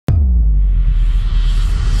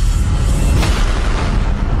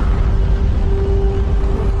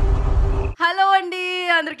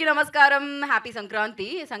నమస్కారం. హ్యాపీ సంక్రాంతి.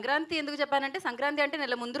 సంక్రాంతి ఎందుకు చెప్పానంటే, సంక్రాంతి అంటే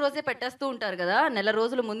నెల ముందు రోజే పెట్టేస్తూ ఉంటారు గదా! నెల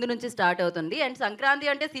రోజుల ముందు నుంచి స్టార్ట్ అవుతుంది. అండ్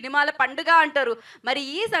సంక్రాంతి అంటే సినిమాల పండుగ అంటారు. మరి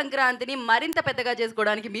ఈ సంక్రాంతిని మరింత పెద్దగా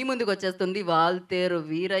చేసుకోవడానికి మీ ముందుకొచ్చేస్తుంది Waltair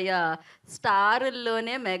Veeraiah.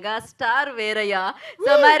 స్టారుల్లోనే mega star Veeraiah.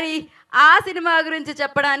 So మరి ఆ సినిమా గురించి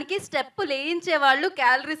చెప్పడానికి స్టెప్పులేయించేవాళ్ళు,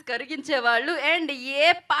 క్యాలరీస్ కరిగించేవాళ్ళు అండ్ ఏ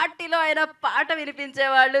పార్టీలో అయినా పాట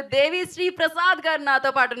వినిపించేవాళ్ళు దేవి శ్రీ ప్రసాద్ గారు నాతో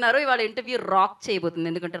పాటు ఉన్నారు. ఇవాళ ఇంటర్వ్యూ రాక్ చేయబోతుంది.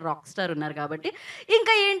 ఎందుకంటే రాక్ స్టార్ ఉన్నారు కాబట్టి.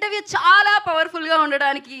 ఇంకా ఈ ఇంటర్వ్యూ చాలా పవర్‌ఫుల్‌గా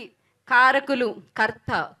ఉండడానికి కారకులు,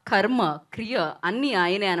 కర్త, కర్మ, క్రియ అన్నీ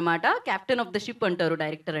ఆయనే అనమాట. కెప్టెన్ ఆఫ్ ద షిప్ అంటారు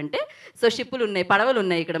డైరెక్టర్ అంటే. సో షిప్పులున్నాయి,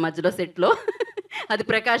 పడవలున్నాయి ఇక్కడ మధ్యలో సెట్‌లో. అది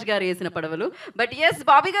ప్రకాష్ గారు ఏసిన పడవలు. బట్ యెస్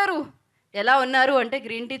బాబీ గారు ఎలా ఉన్నారు అంటే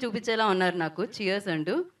గ్రీన్ టీ చూపించేలా ఉన్నారు నాకు. చియర్స్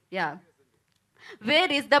అంటూ. Yeah!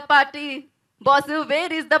 Where is the party? Boss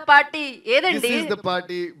where is the party? ఏదండి? This is the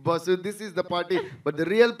party, boss. This is the party. But the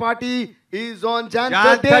real party is on Jan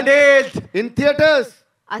Jan 13th in theaters.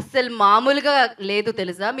 అస్సలు మామూలుగా లేదు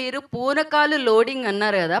తెలుసా? మీరు పూనకాలు loading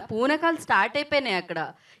అన్నారు గదా! పూనకాలు start అయిపోయినాయి అక్కడ.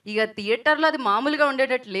 ఇక థియేటర్‌లో అది మామూలుగా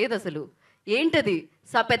ఉండేటట్టు లేదసలు. ఏంటది?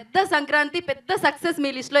 పెద్ద సంక్రాంతి, పెద్ద సక్సెస్ మీ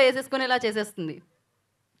లిస్ట్‌లో ఏసేసుకునేలా చేసేస్తుంది.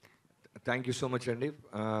 థ్యాంక్ యూ సో మచ్ అండి.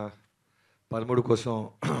 13 కోసం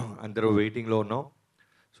అందరూ వెయిటింగ్లో ఉన్నాం.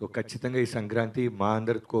 సో ఖచ్చితంగా ఈ సంక్రాంతి మా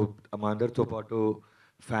అందరితో పాటు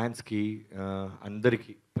ఫ్యాన్స్కి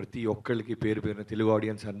అందరికీ ప్రతి ఒక్కళ్ళకి పేరు పేరున తెలుగు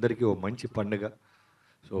ఆడియన్స్ అందరికీ ఓ మంచి పండుగ.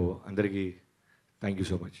 సో అందరికీ thank you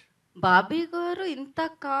so much. Bobby గారు ఇంత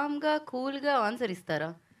కామ్‌గా, కూల్‌గా ఆన్సర్ ఇస్తారా?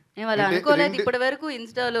 నేను అలా అనుకోలేదు ఇప్పటి వరకు.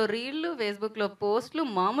 ఇన్‌స్టాలో రీల్లు, ఫేస్‌బుక్‌లో పోస్టులు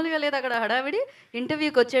మామూలుగా లేదు అక్కడ హడావిడి.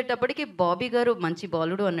 ఇంటర్వ్యూకి వచ్చేటప్పటికి బాబీ గారు మంచి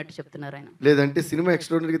బాలుడు అన్నట్టు చెప్తున్నారు ఆయన. లేదంటే సినిమా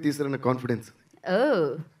ఎక్స్ట్రాడినరీగా తీశారన్న కాన్ఫిడెన్స్. ఓహ్!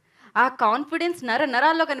 ఆ కాన్ఫిడెన్స్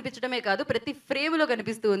నరాల్లో కనిపించడమే కాదు, ప్రతి ఫ్రేమ్‌లో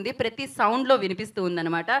కనిపిస్తూ ఉంది, ప్రతి సౌండ్‌లో వినిపిస్తూ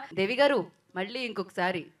ఉందన్నమాట. దేవి గారు మళ్ళీ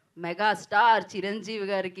ఇంకొకసారి మెగా స్టార్ చిరంజీవి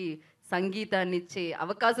గారికి సంగీతాన్ని ఇచ్చే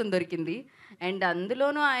అవకాశం దొరికింది. అండ్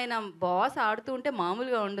అందులోనూ ఆయన బాస్ ఆడుతూ ఉంటే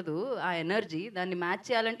మామూలుగా ఉండదు ఆ ఎనర్జీ. దాన్ని మ్యాచ్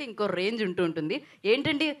చేయాలంటే ఇంకో రేంజ్ ఉంటూ ఉంటుంది.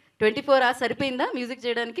 ఏంటండి 24 అవర్స్ సరిపోయిందా మ్యూజిక్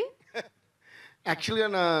చేయడానికి? యాక్చువల్గా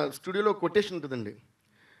నా స్టూడియోలో కొటేషన్ ఉంటుందండి.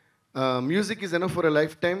 Music is enough for a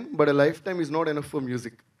life time, but a life time is not enough for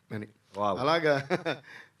music అని. అలాగా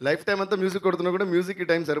లైఫ్ టైం అంతా మ్యూజిక్ కొడుతున్నా కూడా మ్యూజిక్కి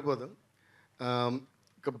టైం సరిపోదు.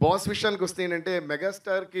 ఇక బాస్ విషయానికి వస్తే ఏంటంటే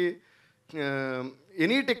మెగాస్టార్కి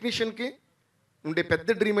ఎనీ టెక్నీషియన్కి ఉండే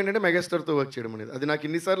పెద్ద డ్రీమ్ ఏంటంటే మెగాస్టార్తో వర్క్ చేయడం అనేది. అది నాకు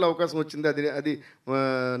ఇన్నిసార్లు అవకాశం వచ్చింది. అది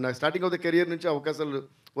నా స్టార్టింగ్ ఆఫ్ ద కెరియర్ నుంచి అవకాశాలు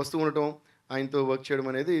వస్తూ ఉండటం, ఆయనతో వర్క్ చేయడం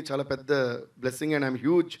అనేది చాలా పెద్ద blessing. And I'm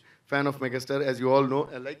huge fan of megastar, as you all know.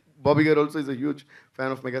 Like Bobby గారు also is a huge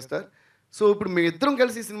fan of megastar. So ఇప్పుడు మేము ఇద్దరం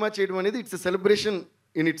కలిసి సినిమా చేయడం అనేది it's a celebration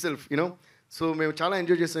in it self, you know. So మేము చాలా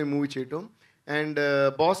ఎంజాయ్ చేస్తాం ఈ మూవీ చేయటం. అండ్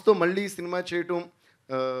బాస్తో మళ్ళీ సినిమా చేయటం,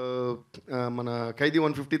 మన ఖైదీ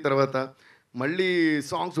 150 తర్వాత మళ్ళీ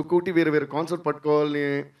సాంగ్స్ ఒక్కొక్కటి వేరే వేరే కాన్సెప్ట్ పట్టుకోవాలని,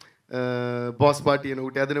 బాస్ పార్టీ అని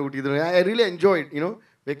ఒకటి, అదనే ఒకటి, ఇది I really enjoyed, you know,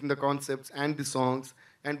 making the concepts and the songs.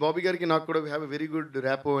 And Bobby గారికి నాకు కూడా have a very good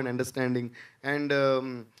rapport and understanding. And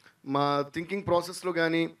మా థింకింగ్ ప్రాసెస్లో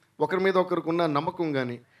కానీ ఒకరి మీద ఒకరికి ఉన్న నమ్మకం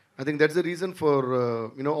కానీ, I think that's the reason for,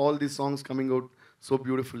 all these songs coming out so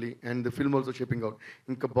beautifully and the film also shaping out.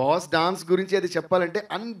 Inka boss dance gurinchi adi cheppalante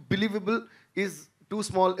unbelievable is too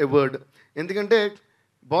small a word. Endukante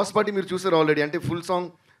boss party meer chusaru already, ante full song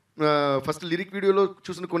first lyric video lo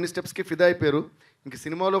chusina konni steps ki fida ayipayaru. Inka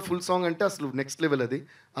cinema lo full song ante asalu next level adi.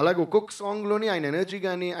 Alage okkok song loni ayina energy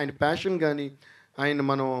gaani, ayina passion gaani,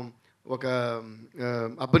 ayina mano ఒక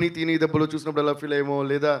అబ్బని తీని దెబ్బలో చూసినప్పుడు ఎలా feel అయ్యేమో,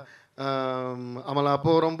 లేదా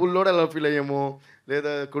అమలాపురం బుల్లోడు ఎలా feel అయ్యేమో,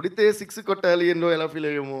 లేదా కొడితే 6 కొట్టాలి ఎన్నో ఎలా ఫీల్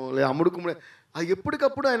అయ్యేమో, లేదా అమ్ముడు కుమ్ముడు,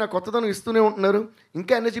 ఎప్పటికప్పుడు ఆయన కొత్తదనం ఇస్తూనే ఉంటున్నారు.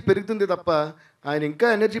 ఇంకా ఎనర్జీ పెరుగుతుంది తప్ప ఆయన ఇంకా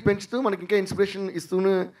ఎనర్జీ పెంచుతూ మనకి ఇంకా ఇన్స్పిరేషన్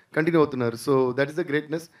ఇస్తూనే కంటిన్యూ అవుతున్నారు. So that is the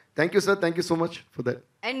greatness. Thank you sir, thank you so much for that.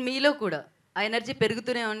 And మీలో కూడా ఆ ఎనర్జీ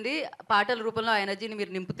పెరుగుతూనే ఉంది, పాటల రూపంలో ఆ ఎనర్జీని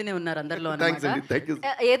మీరు నింపుతూనే ఉన్నారు అందరిలో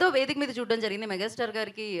అన్నమాట. ఏదో వేదిక మీద చూడడం జరిగింది, మెగాస్టార్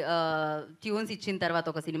గారికి ట్యూన్స్ ఇచ్చిన తర్వాత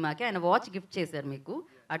ఒక సినిమాకి ఆయన వాచ్ గిఫ్ట్ చేశారు మీకు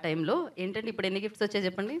ఆ టైంలో. ఏంటంటే ఇప్పుడు ఎన్ని గిఫ్ట్స్ వచ్చాయి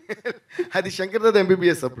చెప్పండి? అది శంకర్ దాదా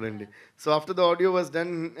ఎంబీబీఎస్ అప్పుడు అండి. So after the audio was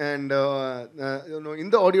done and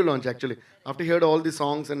in the audio launch actually after heard all the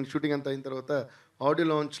songs and shooting అంతా అయిన తర్వాత ఆడియో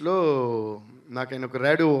లాంచ్లో నాకు ఆయన ఒక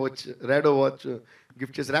ర్యాడో వాచ్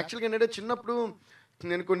గిఫ్ట్ చేశారు. యాక్చువల్గా ఏంటంటే చిన్నప్పుడు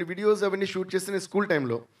నేను కొన్ని వీడియోస్ అవన్నీ షూట్ చేస్తే నేను స్కూల్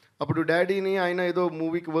టైంలో, అప్పుడు డాడీని ఆయన ఏదో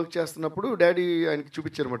మూవీకి వర్క్ చేస్తున్నప్పుడు డాడీ ఆయనకి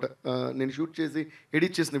చూపించారన్నమాట నేను షూట్ చేసి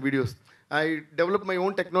ఎడిట్ చేసిన videos. I develop my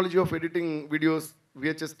own technology of editing videos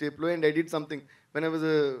VHS టేప్లో and I did something when I was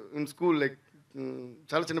in school, like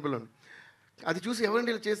చాలా చిన్నపిల్లని. అది చూసి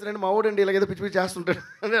ఎవరండి ఇలా చేస్తారండి మా వాడండి ఇలాగేదో పిచ్చి పిచ్చి చేస్తుంటాడు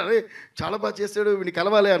అని అరే చాలా బాగా చేస్తాడు వీడిని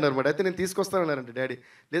కలవాలి అన్నారు మాట. అయితే నేను తీసుకొస్తానన్నారంటే డాడీ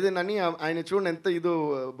లేదండి అని ఆయన చూడండి ఎంత ఇదో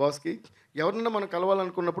బాస్కి ఎవరినైనా మనం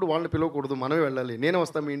కలవాలనుకున్నప్పుడు వాళ్ళని పిలవకూడదు మనమే వెళ్ళాలి నేనే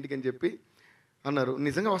వస్తాను మీ ఇంటికి అని చెప్పి అన్నారు.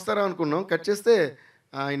 నిజంగా వస్తారా అనుకున్నాం. కట్ చేస్తే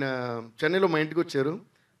ఆయన చెన్నైలో మా ఇంటికి వచ్చారు.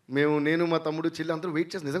 నేను మా తమ్ముడు చెల్లి అందరూ వెయిట్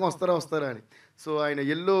చేసి నిజంగా వస్తారా అని. సో ఆయన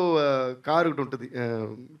ఎల్లో కార్ ఒకటి ఉంటుంది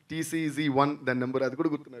TCZ1 దాని నెంబర్ అది కూడా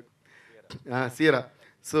గుర్తు నాకు సియరా.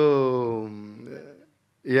 సో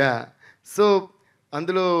సో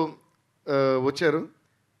అందులో వచ్చారు.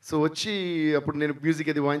 సో వచ్చి అప్పుడు నేను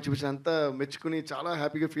మ్యూజిక్ అది వాయిన్ చూపించిన అంతా మెచ్చుకుని చాలా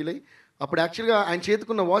హ్యాపీగా ఫీల్ అయ్యి అప్పుడు యాక్చువల్గా ఆయన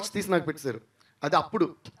చేతుకున్న వాచ్ తీసి నాకు పెట్టేశారు. అది అప్పుడు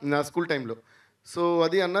నా స్కూల్ టైంలో. సో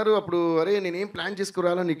అది అన్నారు అప్పుడు అరే నేనేం ప్లాన్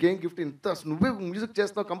చేసుకురాలా నీకేం గిఫ్ట్ ఇంత నువ్వే మ్యూజిక్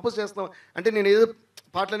చేస్తున్నావు కంపోజ్ చేస్తున్నావు అంటే నేను ఏదో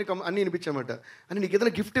పాటలని అన్నీ వినిపించామట అని నీకు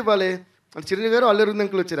ఏదైనా గిఫ్ట్ ఇవ్వాలి అంటే చిరంజీవి గారు అల్లు అరవింద్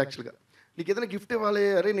అంకుల్ వచ్చారు యాక్చువల్గా నీకు ఏదైనా గిఫ్ట్ ఇవ్వాలి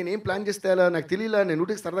అరే నేనేం ప్లాన్ చేస్తే అలా నాకు తెలియలా నేను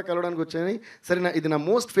నూటికి సరదా కలవడానికి వచ్చాను సరే ఇది నా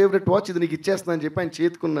మోస్ట్ ఫేవరెట్ వాచ్ ఇది నీకు ఇచ్చేస్తాను అని చెప్పి ఆయన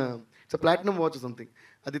చేతుకున్న సో ప్లాటినం వాచ్ సంథింగ్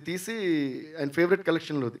అది తీసి ఆయన ఫేవరెట్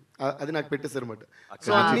కలెక్షన్లోది అది నాకు పెట్టేశారు అనమాట.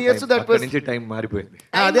 సో అన్ని ఇయర్స్ దట్ వాస్ టైం మారిపోయింది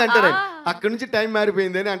అదే అంటారు ఆయన అక్కడ నుంచి టైం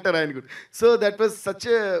మారిపోయింది అని అంటారు ఆయన కూడా. So that was such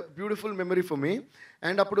a beautiful memory for me.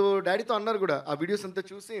 And అప్పుడు డాడీతో అన్నారు కూడా ఆ వీడియోస్ అంతా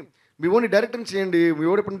చూసి మీ ఓన్ డైరెక్టర్ చేయండి మీ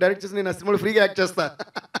ఓడి ఇప్పుడు డైరెక్ట్ చేసి నేను ఆ సినిమాలో ఫ్రీగా యాక్ట్ చేస్తా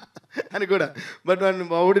అని కూడా. బట్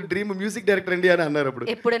మా ఓడి డ్రీమ్ మ్యూజిక్ డైరెక్టర్ అండి అని అన్నారు అప్పుడు.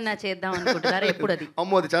 ఎప్పుడన్నా చేద్దాం అనుకుంటున్నారు ఎప్పుడు అది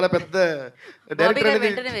అమ్మో అది చాలా పెద్ద డైరెక్టర్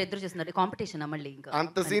అనేది ఎదురు చూస్తున్నారు కాంపిటీషన్ మళ్ళీ ఇంకా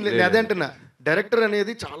అంత సీన్ లేదు అదే అంటున్నా డైరెక్టర్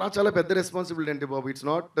అనేది చాలా చాలా పెద్ద రెస్పాన్సిబిలిటీ అంటే బాబు it's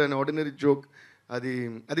not an ordinary joke.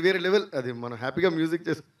 అది వేరే లెవెల్ అది మనం హ్యాపీగా మ్యూజిక్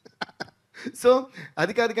చేస్తాం. సో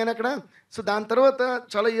అది కాదు కానీ అక్కడ సో దాని తర్వాత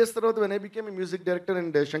చాలా ఇయర్స్ తర్వాత when I became music director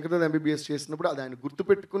and Shankar Dada MBBS చేసినప్పుడు అది ఆయన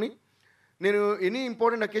గుర్తుపెట్టుకుని నేను ఎనీ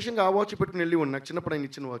ఇంపార్టెంట్ అకేషన్గా ఆ వాచ్ పెట్టుకుని వెళ్ళి ఉన్నాను. నాకు చిన్నప్పుడు ఆయన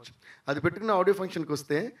ఇచ్చిన వాచ్ అది పెట్టుకున్న ఆడియో ఫంక్షన్కి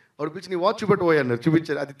వస్తే ఆవిడ పిలిచి నీ వాచ్ చూపెట్టుపోయి అన్నారు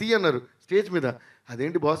చూపించారు అది తీ అన్నారు స్టేజ్ మీద.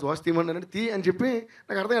 అదేంటి బాస్ వాచ్ తీయమన్నారంటే తీ అని చెప్పి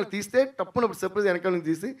నాకు అర్థం కాదు తీస్తే టప్పునప్పుడు సర్ప్రైజ్ వెనకాల నుంచి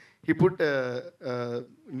తీసి he put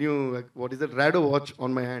knew what is that Rado watch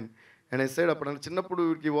on my hand and I side అప్పుడు చిన్నప్పుడు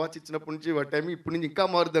ఈ వాచ్ ఇచ్చినప్పటి నుంచి వాటి టైం ఇప్పటి నుంచి ఇంకా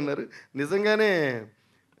మారుద్ది అన్నారు. నిజంగానే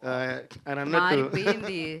ఆయన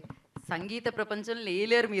అన్నట్టు సంగీత ప్రపంచంలో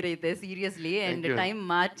లేలేరు మీరైతే సీరియస్లీ అండ్ టైం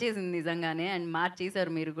మార్చేసింది నిజంగానే అండ్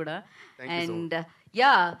మార్చేశారు మీరు కూడా. అండ్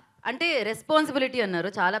అంటే రెస్పాన్సిబిలిటీ అన్నారు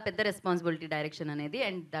చాలా పెద్ద రెస్పాన్సిబిలిటీ డైరెక్షన్ అనేది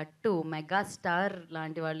అండ్ దట్టు మెగా స్టార్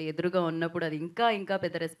లాంటి వాళ్ళు ఎదురుగా ఉన్నప్పుడు అది ఇంకా ఇంకా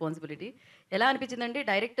పెద్ద రెస్పాన్సిబిలిటీ. ఎలా అనిపించిందండి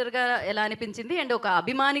డైరెక్టర్గా ఎలా అనిపించింది అండ్ ఒక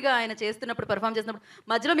అభిమానిగా ఆయన చేస్తున్నప్పుడు పర్ఫామ్ చేస్తున్నప్పుడు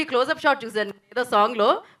మధ్యలో మీ క్లోజప్ షాట్ చూసాను ఏదో సాంగ్లో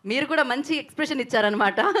మీరు కూడా మంచి ఎక్స్ప్రెషన్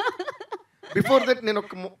ఇచ్చారనమాట. బిఫోర్ దట్ నేను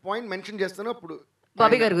ఒక పాయింట్ మెన్షన్ చేస్తాను అప్పుడు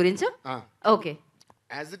బాబీ గారి గురించి. ఓకే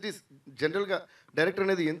యాజ్ ఇట్ ఈస్ జనరల్గా డైరెక్టర్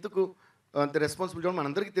అనేది ఎందుకు అంత రెస్పాన్సిబిలిటీ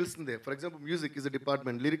మనందరికీ తెలిసిందే. For example music is a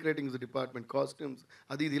department lyric writing is a department costumes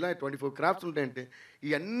అది ఇది ఇలా 24 క్రాఫ్ట్స్ ఉంటాయంటే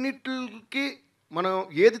ఈ అన్నిటికి మనం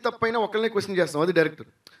ఏది తప్పైనా ఒకళ్ళనే క్వశ్చన్ చేస్తాం అది డైరెక్టర్.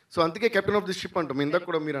 సో అందుకే కెప్టెన్ ఆఫ్ ది షిప్ అంటాం ఇందాక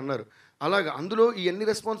కూడా మీరు అన్నారు. అలాగా అందులో ఈ అన్ని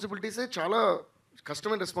రెస్పాన్సిబిలిటీసే చాలా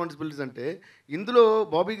కష్టమైన రెస్పాన్సిబిలిటీస్. అంటే ఇందులో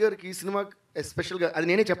బాబీ గారికి ఈ సినిమా ఎస్పెషల్గా అది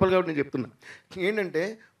నేనే చెప్పాలి కాబట్టి నేను చెప్తున్నా ఏంటంటే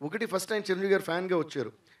ఒకటి ఫస్ట్ ఆయన చిరంజీవి గారు ఫ్యాన్గా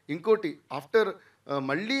వచ్చారు. ఇంకోటి ఆఫ్టర్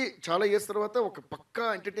మళ్ళీ చాలా ఇయర్స్ తర్వాత ఒక పక్కా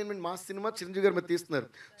ఎంటర్టైన్మెంట్ మాస్ సినిమా చిరంజీవి గారి మీద తీస్తున్నారు.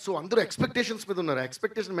 సో అందరూ ఎక్స్పెక్టేషన్స్ మీద ఉన్నారు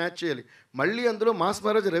ఎక్స్పెక్టేషన్ మ్యాచ్ చేయాలి. మళ్ళీ అందులో మాస్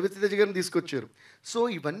మహారాజ్ రవితేజ గారిని తీసుకొచ్చారు. సో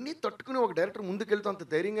ఇవన్నీ తట్టుకుని ఒక డైరెక్టర్ ముందుకెళ్తూ అంత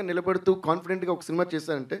ధైర్యంగా నిలబడుతూ కాన్ఫిడెంట్గా ఒక సినిమా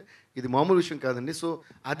చేశారంటే ఇది మామూలు విషయం కాదండి. సో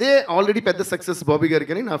అదే ఆల్రెడీ పెద్ద సక్సెస్ బాబీ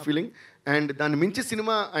గారికి అని నా ఫీలింగ్. అండ్ దాన్ని మించి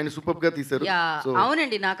సినిమా ఆయన సూపర్గా తీశారు.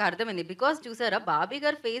 అవునండి నాకు అర్థమైంది బికాస్ చూసారా బాబీ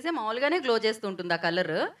గారి ఫేస్ మామూలుగానే గ్లో చేస్తుంటుంది ఆ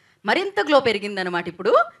కలర్ మరింత గ్లో పెరిగిందనమాట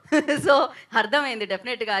ఇప్పుడు. సో అర్థమైంది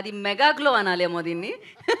డెఫినెట్గా అది మెగా గ్లో అనాలేమో దీన్ని.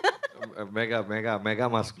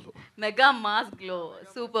 Mega mass glow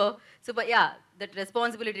super super that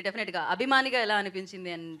responsibility డెఫినెట్గా అభిమానిగా ఎలా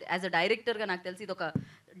అనిపించింది అండ్ యాజ్ అ డైరెక్టర్గా నాకు తెలిసి ఇది ఒక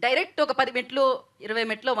డైరెక్ట్ ఒక 10 మెట్లు 20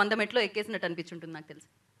 మెట్లు 100 మెట్లు ఎక్కేసినట్టు అనిపించుంటుంది నాకు తెలిసి.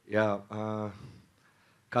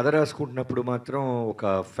 కథ రాసుకుంటున్నప్పుడు మాత్రం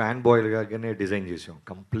ఒక ఫ్యాన్ బాయ్గానే డిజైన్ చేసాం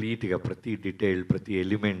కంప్లీట్గా ప్రతి డీటెయిల్ ప్రతి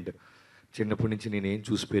ఎలిమెంట్. చిన్నప్పటి నుంచి నేను ఏం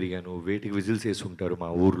చూసి పెరిగాను వేటికి విజిల్స్ వేసి ఉంటారు మా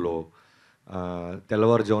ఊర్లో.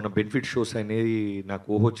 తెల్లవారుజామున బెనిఫిట్ షోస్ అనేది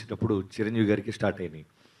నాకు వచ్చినప్పుడు చిరంజీవి గారికి స్టార్ట్ అయినాయి.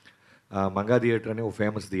 మంగా థియేటర్ అనే ఒక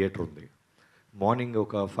ఫేమస్ థియేటర్ ఉంది. మార్నింగ్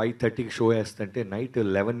ఒక 5:30కి షో వేస్తుంటే నైట్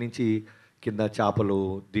 11 నుంచి కింద చేపలు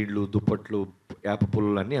దీండ్లు దుప్పట్లు వేప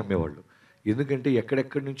పుల్లలు అన్నీ అమ్మేవాళ్ళు. ఎందుకంటే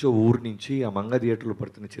ఎక్కడెక్కడి నుంచో ఊరు నుంచి ఆ మంగా థియేటర్లో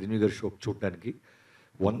పడుతున్న చిరంజీవి గారి షో చూడడానికి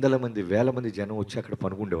వందల మంది వేల మంది జనం వచ్చి అక్కడ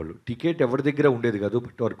పనుకుండేవాళ్ళు. టికెట్ ఎవరి దగ్గర ఉండేది కాదు.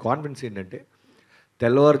 బట్ వారి కాన్ఫిడెన్స్ ఏంటంటే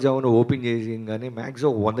తెల్లవారుజామున ఓపెన్ చేయగానే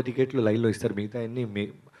మ్యాక్సిమం 100 టికెట్లు లైన్లో ఇస్తారు మిగతా అన్నీ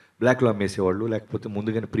బ్లాక్లో అమ్మేసేవాళ్ళు లేకపోతే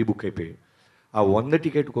ముందుగానే ప్రీ బుక్ అయిపోయాయి. ఆ 100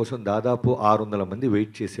 టికెట్ కోసం దాదాపు 600 మంది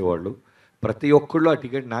వెయిట్ చేసేవాళ్ళు. ప్రతి ఒక్కళ్ళు ఆ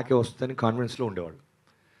టికెట్ నాకే వస్తుందని కాన్ఫిడెన్స్లో ఉండేవాళ్ళు.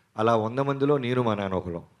 అలా 100 మందిలో నేను మా నాన్న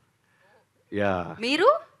ఒకళ్ళం. యా మీరు?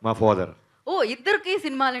 మా ఫాదర్. ఓ ఇద్దరికి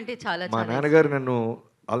సినిమాలంటే చాలా మా చాలా నాన్నగారు నన్ను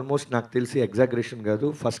ఆల్మోస్ట్ నాకు తెలిసి ఎగ్జాగరేషన్ కాదు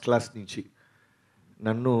ఫస్ట్ క్లాస్ నుంచి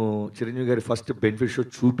నన్ను చిరంజీవి గారి ఫస్ట్ బెనిఫిట్ షో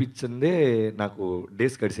చూపించిందే నాకు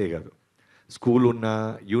డేస్ గడిసే కాదు. స్కూల్ ఉన్నా,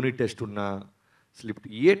 యూనిట్ టెస్ట్ ఉన్నా, స్లిప్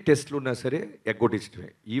ఏ టెస్ట్లు ఉన్నా సరే ఎగ్గొట్టించడమే.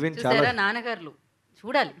 ఈవెన్ చాలా చూసారా నాన్నగారులు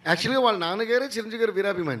చూడాలి. యాక్చువల్గా వాళ్ళ నాన్నగారే చిరంజీవి గారు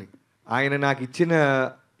వీరాభిమాని. ఆయన నాకు ఇచ్చిన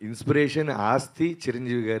ఇన్స్పిరేషన్, ఆస్తి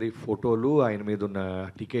చిరంజీవి గారి ఫోటోలు, ఆయన మీద ఉన్న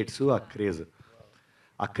టికెట్స్,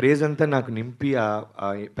 ఆ క్రేజ్ అంతా నాకు నింపి ఆ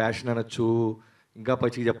ప్యాషన్ అనొచ్చు, ఇంకా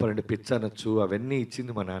పచ్చిగా చెప్పాలంటే పిచ్ అనొచ్చు, అవన్నీ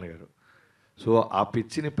ఇచ్చింది మా నాన్నగారు. సో ఆ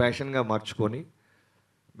పిచ్చిని ప్యాషన్గా మార్చుకొని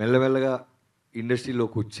మెల్లమెల్లగా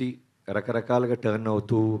ఇండస్ట్రీలోకి వచ్చి రకరకాలుగా టర్న్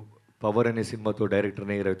అవుతూ పవర్ అనే సినిమాతో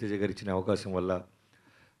డైరెక్టర్ని రవితేజ గారు ఇచ్చిన అవకాశం వల్ల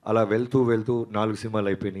అలా వెళ్తూ వెళ్తూ 4 సినిమాలు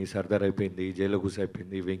అయిపోయినాయి. సర్దార్ అయిపోయింది, జైలగూస్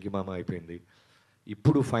అయిపోయింది, వెంకిమామ అయిపోయింది.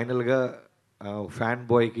 ఇప్పుడు ఫైనల్గా ఫ్యాన్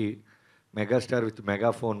బాయ్కి మెగాస్టార్ విత్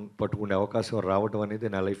మెగాఫోన్ పట్టుకునే అవకాశం రావడం అనేది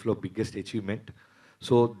నా లైఫ్లో బిగ్గెస్ట్ అచీవ్మెంట్.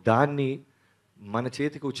 సో దాన్ని మన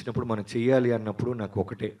చేతికి వచ్చినప్పుడు మనం చెయ్యాలి అన్నప్పుడు నాకు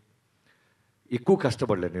ఒకటే, ఎక్కువ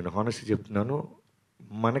కష్టపడలేదు. నేను హానెస్ట్గా చెప్తున్నాను,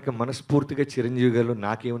 మనకి మనస్ఫూర్తిగా చిరంజీవి గారు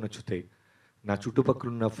నాకేమి నచ్చుతాయి, నా చుట్టుపక్కల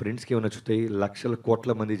ఉన్న ఫ్రెండ్స్కి ఏమి నచ్చుతాయి, లక్షల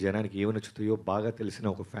కోట్ల మంది జనానికి ఏమి నచ్చుతాయో బాగా తెలిసిన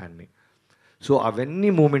ఒక ఫ్యాన్ని. సో అవన్నీ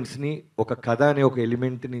మూమెంట్స్ని ఒక కథ అనే ఒక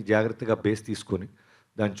ఎలిమెంట్ని జాగ్రత్తగా బేస్ తీసుకొని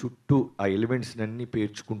దాని చుట్టూ ఆ ఎలిమెంట్స్ని అన్నీ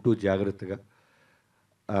పేర్చుకుంటూ జాగ్రత్తగా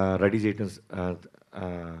రెడీ చేయటం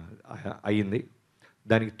అయ్యింది.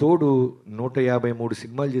 దానికి తోడు 153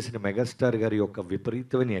 సినిమాలు చేసిన మెగాస్టార్ గారి యొక్క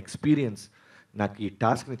విపరీతమైన ఎక్స్పీరియన్స్ నాకు ఈ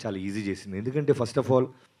టాస్క్ని చాలా ఈజీ చేసింది. ఎందుకంటే ఫస్ట్ ఆఫ్ ఆల్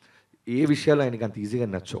ఏ విషయాలు ఆయనకి అంత ఈజీగా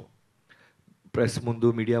నచ్చవు. ప్రెస్ ముందు,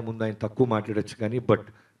 మీడియా ముందు ఆయన తక్కువ మాట్లాడచ్చు, కానీ బట్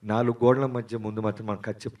 4 గోడల మధ్య ముందు మాత్రం మనం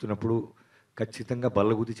కథ చెప్తున్నప్పుడు ఖచ్చితంగా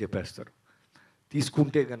బల్లగుద్ది చెప్పేస్తారు.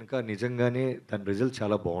 తీసుకుంటే కనుక నిజంగానే దాని రిజల్ట్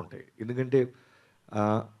చాలా బాగుంటాయి. ఎందుకంటే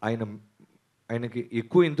ఆయనకి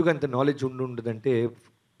ఎక్కువ ఎందుకు అంత నాలెడ్జ్ ఉండదంటే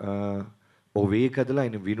ఒక 1000 కథలు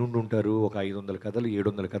ఆయన వినుండి ఉంటారు, ఒక 500 కథలు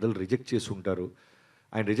 700 కథలు రిజెక్ట్ చేసి ఉంటారు.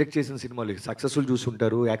 ఆయన రిజెక్ట్ చేసిన సినిమాలు సక్సెస్ఫుల్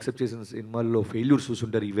చూసుంటారు, యాక్సెప్ట్ చేసిన సినిమాల్లో ఫెయిల్యూర్స్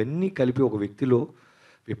చూసుంటారు. ఇవన్నీ కలిపి ఒక వ్యక్తిలో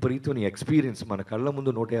విపరీతమైన ఎక్స్పీరియన్స్ మన కళ్ళ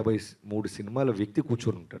ముందు 153 సినిమాల వ్యక్తి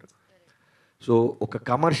కూర్చొని ఉంటారు. సో ఒక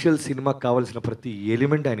కమర్షియల్ సినిమాకి కావాల్సిన ప్రతి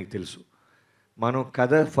ఎలిమెంట్ ఆయనకి తెలుసు. మనం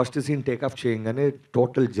కథ ఫస్ట్ సీన్ టేకాఫ్ చేయగానే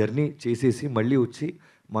టోటల్ జర్నీ చేసేసి మళ్ళీ వచ్చి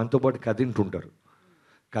మనతో పాటు కథ వింటుంటారు.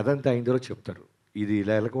 కథ అంతా అయిన తర్వాత చెప్తారు, ఇది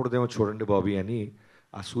ఇలా వెళ్ళకూడదేమో చూడండి బాబీ అని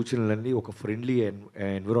ఆ సూచనలన్నీ ఒక ఫ్రెండ్లీ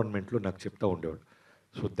ఎన్విరాన్మెంట్లో నాకు చెప్తూ ఉండేవాడు.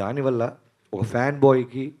 సో దానివల్ల ఒక ఫ్యాన్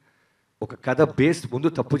బాయ్కి ఒక కథ బేస్ ముందు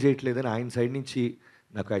తప్పు చేయట్లేదని ఆయన సైడ్ నుంచి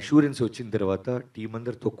నాకు అష్యూరెన్స్ వచ్చిన తర్వాత టీం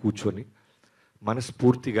అందరితో కూర్చొని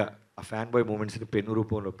మనస్ఫూర్తిగా ఆ ఫ్యాన్ బాయ్ మూమెంట్స్ని పెన్ను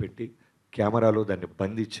రూపంలో పెట్టి కెమెరాలో దాన్ని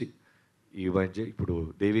బంధించి ఈ మధ్య ఇప్పుడు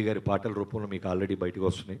దేవి గారి పాటల రూపంలో మీకు ఆల్రెడీ బయటకు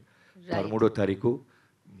వస్తున్నాయి. 13వ తారీఖు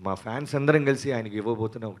మా ఫ్యాన్స్ అందరం కలిసి ఆయనకి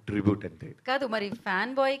ఇవ్వబోతున్న ఒక ట్రిబ్యూట్ అంతే. కాదు మరి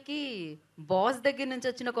ఫ్యాన్ బాయ్కి బాస్ దగ్గర నుంచి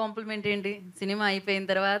వచ్చిన కాంప్లిమెంట్ ఏంటి? సినిమా అయిపోయిన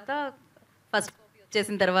తర్వాత ఫస్ట్ కాపీ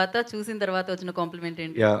వచ్చేసిన తర్వాత చూసిన తర్వాత వచ్చిన కాంప్లిమెంట్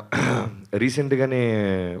ఏంటి? యా రీసెంట్గానే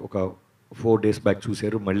ఒక 4 days బ్యాక్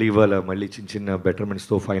చూశారు, మళ్ళీ ఇవాళ మళ్ళీ చిన్న చిన్న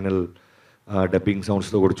బెటర్మెంట్స్తో ఫైనల్ డబ్బింగ్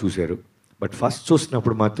సౌండ్స్తో కూడా చూశారు. బట్ ఫస్ట్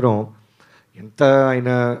చూసినప్పుడు మాత్రం ఎంత ఆయన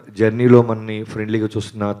జర్నీలో మనని ఫ్రెండ్లీగా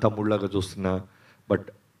చూస్తున్నా, తమ్ముళ్ళలాగా చూస్తున్నా, బట్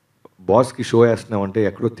బాస్కి షో వేస్తున్నామంటే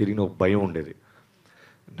ఎక్కడో తిరిగిన ఒక భయం ఉండేది.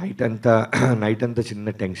 నైట్ అంతా చిన్న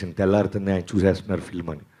టెన్షన్, తెల్లారుతుంది ఆయన చూసేస్తున్నారు ఫిల్మ్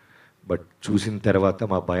అని. బట్ చూసిన తర్వాత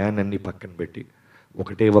మా భయాన్ని పక్కన పెట్టి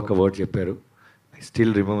ఒకటే ఒక వర్డ్ చెప్పారు, I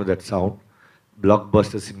still remember that sound, block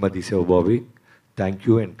buster cinema తీసావు Bobby, thank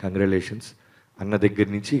you and congratulations అన్న దగ్గర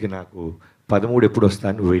నుంచి ఇక నాకు 13 ఎప్పుడు వస్తా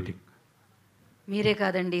అని వెయిటింగ్. మీరే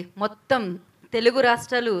కాదండి, మొత్తం తెలుగు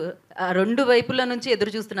రాష్ట్రాలు 2 వైపుల నుంచి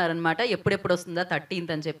ఎదురు చూస్తున్నారనమాట, ఎప్పుడెప్పుడు వస్తుందా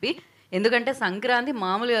 13th అని చెప్పి. ఎందుకంటే సంక్రాంతి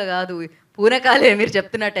మామూలుగా కాదు, పూనకాలే మీరు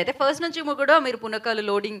చెప్తున్నట్టయితే. ఫస్ట్ నుంచి కూడా మీరు పూనకాలు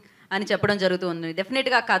లోడింగ్ అని చెప్పడం జరుగుతుంది.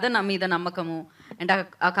 డెఫినెట్గా ఆ కథ మీద నమ్మకము అండ్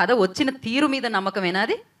ఆ కథ వచ్చిన తీరు మీద నమ్మకమేనా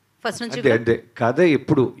అది ఫస్ట్ నుంచి? అంతే కథ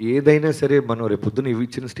ఎప్పుడు ఏదైనా సరే మనం రేపొద్దున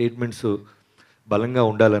ఇచ్చిన స్టేట్మెంట్స్ బలంగా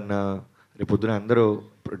ఉండాలన్నా, రేపొద్దున అందరూ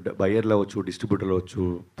బయ్యర్లు అవ్వచ్చు, డిస్ట్రిబ్యూటర్లు అవ్వచ్చు,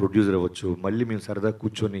 ప్రొడ్యూసర్ అవ్వచ్చు, మళ్ళీ మేము సరదా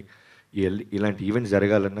కూర్చొని ఇలాంటి ఈవెంట్స్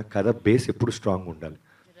జరగాలన్నా కథ బేస్ ఎప్పుడు స్ట్రాంగ్ ఉండాలి.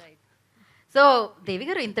 సో దేవి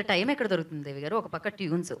గారు, ఇంత టైం ఎక్కడ దొరుకుతుంది దేవి గారు? ఒక పక్క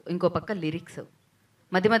ట్యూన్స్, ఇంకో పక్క లిరిక్స్,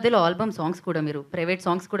 మధ్య మధ్యలో ఆల్బమ్ సాంగ్స్ కూడా మీరు, ప్రైవేట్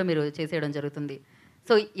సాంగ్స్ కూడా మీరు చేసేయడం జరుగుతుంది.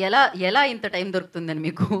 సో ఎలా ఇంత టైం దొరుకుతుందని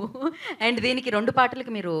మీకు? అండ్ దీనికి 2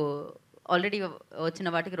 పాటలకి మీరు ఆల్రెడీ వచ్చిన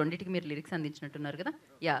వాటికి 2టికి మీరు లిరిక్స్ అందించినట్టున్నారు కదా.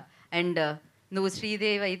 యా, అండ్ నువ్వు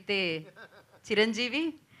శ్రీదేవి అయితే చిరంజీవి,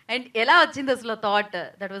 అండ్ ఎలా వచ్చింది అసలు థాట్?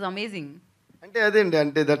 That was amazing. అంటే అదేండి,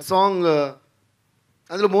 అంటే దట్ సాంగ్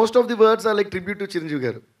అందులో most of the words are like tribute to Chiranjeevi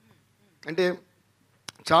గారు. అంటే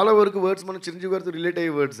చాలా వరకు వర్డ్స్ మనం చిరంజీవి గారితో రిలేట్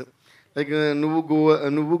అయ్యే వర్డ్స్. లైక్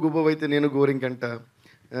నువ్వు గువ్వవైతే నేను గోరింకంట.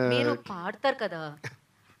 మీరు పాడతారు కదా,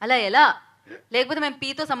 అలా ఎలా? లేకపోతే మేము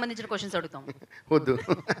పీతో సంబంధించిన క్వశ్చన్స్ అడుగుతాం. వద్దు,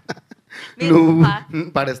 మీరు నువ్వు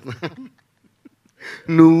పాడేస్తున్నా.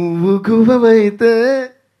 నువ్వు గువ్వవైతే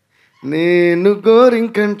నేను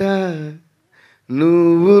గోరింకంట,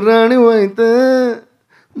 నువ్వు రాణివైతే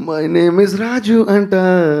మై నేమ్ ఇస్ రాజు అంట,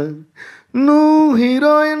 నువ్వు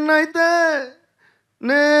హీరోయిన్ అయితే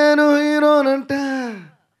నేను హీరోనంట,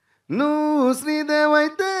 నువ్వు శ్రీదేవ్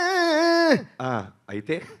అయితే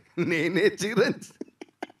అయితే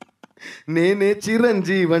నేనే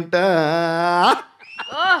చిరంజీవి అంట.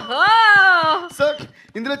 ఓహో, సో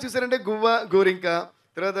ఇందులో చూసారంటే గువ్వ గోరింక,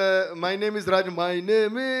 తర్వాత మై నేమ్ ఇస్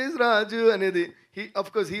రాజు అనేది అఫ్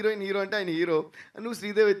కోర్స్ హీరోయిన్ హీరో అంటే ఆయన హీరో, నువ్వు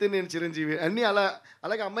శ్రీదేవి అయితే నేను చిరంజీవి అన్నీ అలా.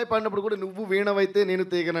 అలాగే అమ్మాయి పాడినప్పుడు కూడా నువ్వు వీణవైతే నేను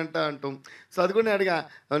తీగనంట అంటాం. సో అది కూడా నేను అడిగా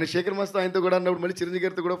శేఖర్ మాస్తో ఆయనతో కూడా అన్నప్పుడు మళ్ళీ చిరంజీవి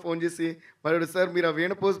గారితో కూడా ఫోన్ చేసి మరి సార్ మీరు ఆ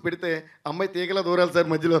వీణ పోసి పెడితే అమ్మాయి తీగలా దూరాలి సార్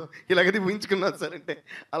మధ్యలో, ఇలాగది ఊహించుకున్నాను సార్ అంటే.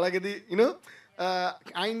 అలాగది యూనో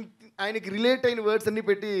ఆయనకి రిలేట్ అయిన వర్డ్స్ అన్నీ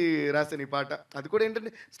పెట్టి రాశాను ఈ పాట. అది కూడా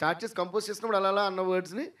ఏంటంటే స్టార్ట్ చేసి కంపోజ్ చేసినప్పుడు అలా అన్న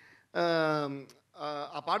వర్డ్స్ని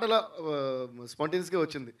ఆ పాట అలా స్పాంటేనియస్గా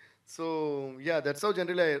వచ్చింది. So yeah that's how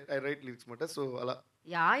generally I right lyrics మాట. సో అలా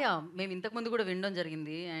యా మేము ఇంతకు ముందు కూడా వినడం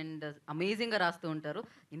జరిగింది అండ్ అమేజింగ్ గా రాస్తూ ఉంటారు.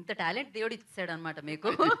 ఇంత టాలెంట్ దేవుడు ఇచ్చాడు అనమాట మీకు.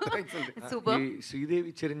 సూపర్. ఈ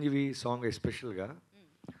శ్రీదేవి చిరంజీవి సాంగ్ ఎస్పెషల్గా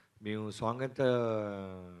మేము సాంగ్ అంతా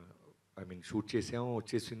ఐ మీన్ షూట్ చేసాము,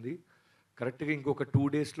 వచ్చేసింది. కరెక్ట్గా ఇంకొక 2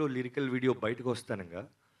 డేస్లో లిరికల్ వీడియో బయటకు వస్తానంగా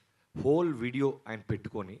హోల్ వీడియో ఆయన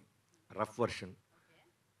పెట్టుకొని రఫ్ వర్షన్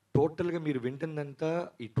టోటల్గా మీరు వింటుందంతా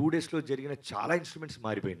ఈ 2 డేస్లో జరిగిన చాలా ఇన్స్ట్రుమెంట్స్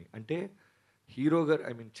మారిపోయినాయి. అంటే హీరో గారు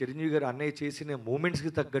ఐ మీన్ చిరంజీవి గారు అన్నయ్య చేసిన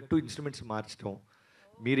మూమెంట్స్కి తగ్గట్టు ఇన్స్ట్రుమెంట్స్ మార్చడం.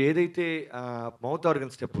 మీరు ఏదైతే మౌత్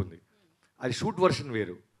ఆర్గన్ స్టెప్ ఉంది అది షూట్ వర్షన్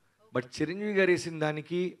వేరు, బట్ చిరంజీవి గారు వేసిన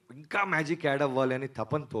దానికి ఇంకా మ్యాజిక్ యాడ్ అవ్వాలి అని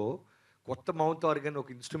తపంతో కొత్త మౌత్ ఆర్గన్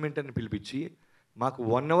ఒక ఇన్స్ట్రుమెంట్ అని పిలిపించి మాకు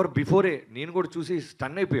 1 అవర్ బిఫోరే నేను కూడా చూసి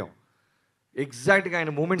స్టన్ అయిపోయాం. ఎగ్జాక్ట్గా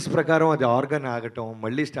ఆయన మూమెంట్స్ ప్రకారం అది ఆర్గన్ ఆగటం,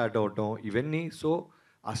 మళ్ళీ స్టార్ట్ అవ్వటం ఇవన్నీ. సో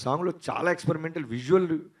ఆ సాంగ్లో చాలా ఎక్స్పెరిమెంటల్ విజువల్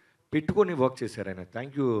పెట్టుకొని వర్క్ చేశారు ఆయన.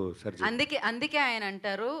 Thank you sir. అందుకే ఆయన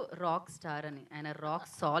అంటారు రాక్ స్టార్ అని. ఆయన రాక్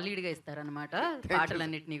సాలిడ్ గా ఇస్తారనమాట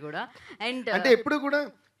పాటలన్నిటినీ కూడా. అండ్ అంటే ఎప్పుడు కూడా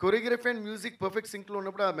కొరియోగ్రఫీ అండ్ మ్యూజిక్ పర్ఫెక్ట్ సింక్లో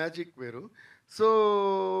ఉన్నప్పుడు ఆ మ్యాజిక్ వేరు. సో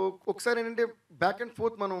ఒకసారి ఏంటంటే బ్యాక్ అండ్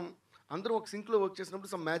ఫోర్త్ మనం అందరం ఒక సింక్లో వర్క్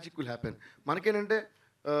చేసినప్పుడు సమ్ మ్యాజిక్ విల్ హ్యాపెన్. మనకేంటంటే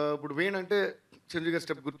ఇప్పుడు వేణ్ అంటే చిరంజీవి గారి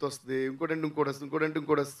స్టెప్ గుర్తు వస్తుంది, ఇంకోటి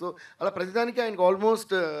వస్తుంది. సో అలా ప్రతిదానికి ఆయనకు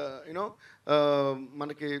ఆల్మోస్ట్ యూనో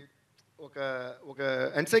మనకి ఒక ఒక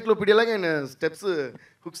ఎన్సైక్లోపీడియాలాగా ఆయన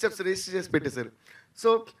హుక్ స్టెప్స్ రిజిస్టర్ చేసి పెట్టేశారు. సో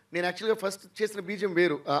నేను యాక్చువల్గా ఫస్ట్ చేసిన బీజియం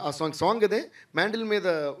వేరు, ఆ సాంగ్ అదే మ్యాండిల్ మీద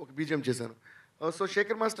ఒక బీజియం చేశాను. సో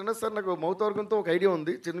శేఖర్ మాస్టర్ అన్న సార్ నాకు మౌత్ ఆర్గన్తో ఒక ఐడియా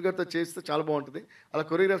ఉంది, చిరంజీవి గారితో చేస్తే చాలా బాగుంటుంది, అలా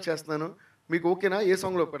కొరియోగ్రాఫ్ చేస్తున్నాను, మీకు ఓకేనా, ఏ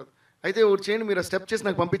సాంగ్లో పెడతాను అయితే ఒకటి చేయండి, మీరు ఆ స్టెప్ చేసి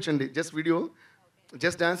నాకు పంపించండి,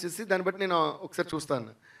 జస్ట్ డాన్స్ చేసి దాన్ని బట్టి నేను ఒకసారి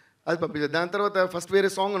చూస్తాను, అది పంపించాను. దాని తర్వాత ఫస్ట్ వేరే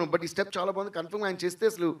సాంగ్ అను, బట్ ఈ స్టెప్ చాలా బాగుంది, కన్ఫర్మ్ ఆయన చేస్తే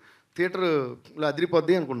అసలు థియేటర్లో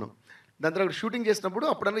అదిరిపోద్ది అనుకున్నాం. దాని తర్వాత షూటింగ్ చేసినప్పుడు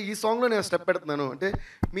అప్పుడన్నా ఈ సాంగ్లో నేను స్టెప్ పెడుతున్నాను అంటే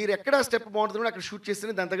మీరు ఎక్కడ స్టెప్ బాగుంటుందో అక్కడ షూట్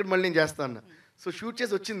చేస్తే దాని తగ్గట్టు మళ్ళీ నేను చేస్తాను. సో షూట్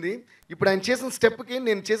చేసి వచ్చింది. ఇప్పుడు ఆయన చేసిన స్టెప్కి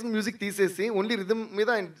నేను చేసిన మ్యూజిక్ తీసేసి ఓన్లీ రిథమ్ మీద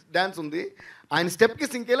ఆయన డ్యాన్స్ ఉంది, ఆయన స్టెప్కి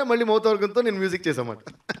సింకేలా మళ్ళీ మౌత్ ఆర్గన్తో నేను మ్యూజిక్ చేసామాట.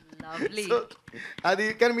 సో అది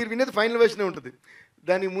కానీ మీరు వినేది ఫైనల్ వెర్షనే ఉంటుంది.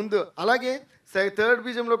 దాని ముందు అలాగే థర్డ్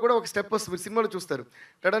బీజంలో కూడా ఒక స్టెప్ వస్తుంది, మీరు సినిమాలో చూస్తారు.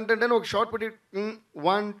 అంటే ఒక షార్ట్ పెట్టి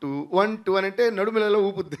 1 2 1 2 అని అంటే నడుములలో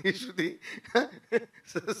ఊపుద్ది శృతి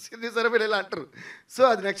సరే ఇలా అంటారు. సో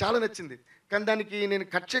అది నాకు చాలా నచ్చింది. కానీ దానికి నేను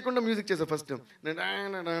కట్ చేయకుండా మ్యూజిక్ చేశాను. ఫస్ట్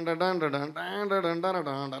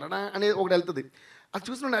అనేది ఒకటి వెళ్తుంది, అది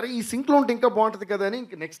చూస్తున్నాను ఈ సింక్లో ఉంటే ఇంకా బాగుంటుంది కదా అని.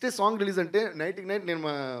 ఇంక నెక్స్ట్ డే సాంగ్ రిలీజ్ అంటే నైట్ నేను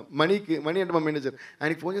మా మణి అంటే మా మేనేజర్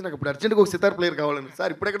ఆయనకి ఫోన్ చేసి నాకు ఇప్పుడు అర్జెంట్గా ఒక సితార్ ప్లేయర్ కావాలని.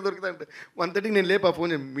 సార్ ఇప్పుడు ఎక్కడ దొరుకుతా అంటే 1:30కి నేను లేపా ఫోన్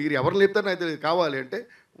చేసి, మీరు ఎవరు లేపుతారు అయితే కావాలి అంటే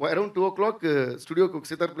అరౌండ్ 2 o'clock స్టూడియోకి ఒక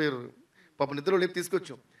సితార్ ప్లేయర్ పాప నిద్రలో లేపు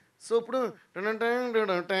తీసుకొచ్చాం. సో ఇప్పుడు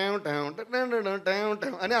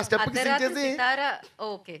అని ఆ స్టెప్ చేసి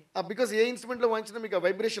బికాస్ ఏ ఇన్స్ట్రుమెంట్లో వాయించినా మీకు ఆ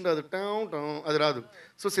వైబ్రేషన్ రాదు, అది రాదు.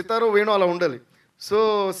 సో సితారో వేణో అలా ఉండాలి. సో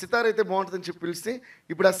సితార్ అయితే బాగుంటుందని చెప్పి పిలిచి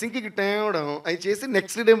ఇప్పుడు ఆ సింక్కి టైవడం అవి చేసి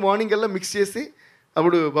నెక్స్ట్ డే మార్నింగ్ అలా మిక్స్ చేసి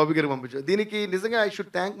అప్పుడు బాబు గారికి పంపించారు. దీనికి నిజంగా I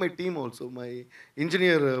should thank my team also, my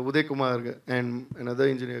engineer Uday Kumar and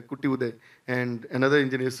another engineer కుట్టి Uday and another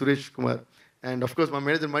engineer Suresh Kumar and of course మా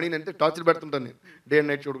మేనేజర్ మనీ అంటే టార్చర్ పెడుతుంటాను నేను డే అండ్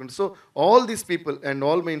నైట్ చూడకుండా. So all these people and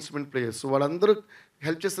all my instrument players, so వాళ్ళందరూ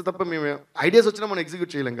help చేస్తే తప్ప మేము ideas వచ్చినా మనం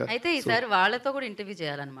ఎగ్జిక్యూట్ చేయలేం కదా. అయితే ఈసారి వాళ్ళతో కూడా ఇంటర్వ్యూ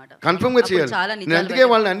చేయాలన్నమాట. కన్ఫర్మ్గా అప్పుడు చేయాలి. చాలా నేను నిజాలు అందుకే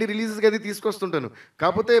వాళ్ళని అన్ని రిలీజెస్కి అది తీసుకొస్తుంటాను.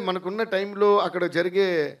 కాకపోతే మనకున్న టైంలో అక్కడ జరిగే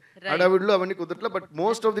హడావిడిలో అవన్నీ కుదరట్లా. But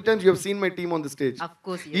most of the times you have seen my team on the stage. Of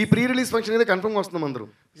course, ఈ ప్రీ రిలీజ్ ఫంక్షన్ అయితే కన్ఫర్మ్గా వస్తున్నాం అందరూ.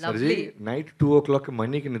 సర్జీ నైట్ 2 o'clock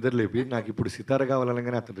మనీకి నిద్ర లేపి నాకు ఇప్పుడు సితార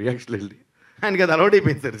కావాలనగానే అతను రియాక్షన్ వెళ్ళి ఆయనకి అది అలవాటు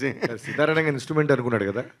అయిపోయింది సర్జీ. సితార అనగా ఇన్స్ట్రుమెంట్ అనుకున్నాడు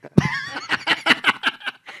కదా.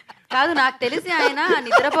 కాదు, నాకు తెలిసి ఆయన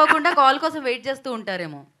నిద్రపోకుండా కాల్ కోసం వెయిట్ చేస్తూ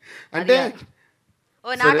ఉంటారేమో. అంటే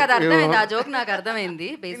ఓ నాకు అది అర్థమైంది, ఆ జోక్ నాకు అర్థమైంది.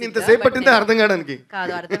 ఇంతసేపు పట్టిందే అర్థం కావడానికి.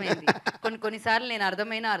 కాదు, అర్థమైంది. కొన్నిసార్లు నేను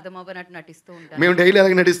అర్థమైనా అర్థం అవ్వనట్టు నటిస్తూ ఉంటాను. మేము డైలీ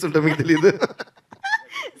అలాగే నటిస్తుంటాం, మీకు తెలియదు.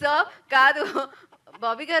 సో కాదు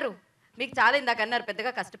బాబీ గారు, మీకు చాలా ఇందాక అన్నారు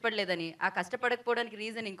పెద్దగా కష్టపడలేదని. ఆ కష్టపడకపోవడానికి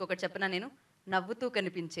రీజన్ ఇంకొకటి చెప్పనా నేను? నవ్వుతూ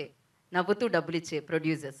కనిపించే, నవ్వుతూ డబ్బులు ఇచ్చే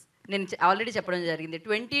ప్రొడ్యూసర్స్. నేను ఆల్రెడీ చెప్పడం జరిగింది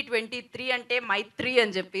 2023 అంటే మైత్రి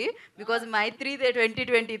అని చెప్పి. బికాజ్ మైత్రిదే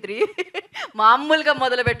 2023 మామూలుగా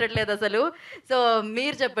మొదలు పెట్టట్లేదు అసలు. సో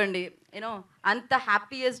మీరు చెప్పండి, యూనో అంత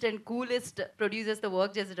హ్యాపీయెస్ట్ అండ్ కూలెస్ట్ ప్రొడ్యూసర్స్తో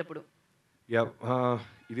వర్క్ చేసేటప్పుడు. యా,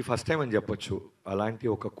 ఇది ఫస్ట్ టైం అని చెప్పొచ్చు అలాంటి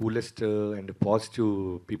ఒక కూలెస్ట్ అండ్ పాజిటివ్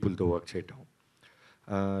పీపుల్తో వర్క్ చేయటం.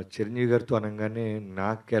 చిరంజీవి గారితో అనగానే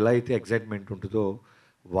నాకు ఎలా అయితే ఎగ్జైట్మెంట్ ఉంటుందో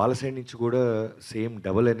వాళ్ళ సైడ్ నుంచి కూడా సేమ్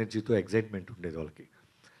డబుల్ ఎనర్జీతో ఎగ్జైట్మెంట్ ఉండేది వాళ్ళకి.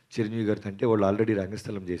 చిరంజీవి గారితో అంటే వాళ్ళు ఆల్రెడీ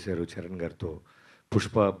రంగస్థలం చేశారు, చరణ్ గారితో,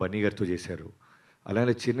 పుష్ప బన్నీ గారితో చేశారు.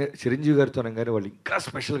 అలానే చిరంజీవి గారితో అనగానే వాళ్ళు ఇంకా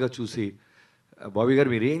స్పెషల్గా చూసి బాబీ గారు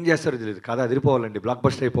మీరు ఏం చేస్తారో తెలియదు, కథ అదిరిపోవాలండి, బ్లాక్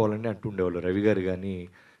బస్టర్ అయిపోవాలండి అంటుండేవాళ్ళు రవి గారు కానీ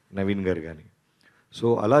నవీన్ గారు కానీ. సో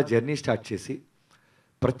అలా జర్నీ స్టార్ట్ చేసి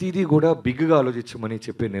ప్రతిదీ కూడా బిగ్గా ఆలోచించమని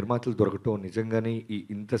చెప్పే నిర్మాతలు దొరకటం నిజంగానే ఈ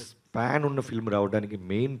ఇంత స్పాన్ ఉన్న ఫిల్మ్ రావడానికి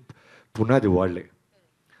మెయిన్ పునాది వాళ్ళే.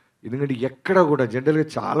 ఎందుకంటే ఎక్కడ కూడా జనరల్గా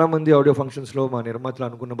చాలామంది ఆడియో ఫంక్షన్స్లో మా నిర్మాతలు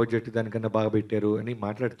అనుకున్న బడ్జెట్ దానికన్నా బాగా పెట్టారు అని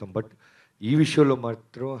మాట్లాడతాం. బట్ ఈ విషయంలో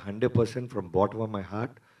మాత్రం 100% from bottom of my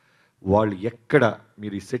heart వాళ్ళు ఎక్కడ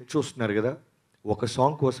మీరు ఈ సెట్ చూస్తున్నారు కదా, ఒక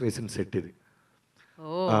సాంగ్ కోసం వేసిన సెట్ ఇది.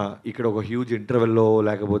 ఇక్కడ ఒక హ్యూజ్ ఇంటర్వెల్లో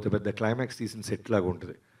లేకపోతే పెద్ద క్లైమాక్స్ తీసిన సెట్ లాగా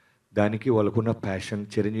ఉంటుంది. దానికి వాళ్ళకున్న ప్యాషన్,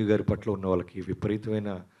 చిరంజీవి గారి పట్ల ఉన్న వాళ్ళకి విపరీతమైన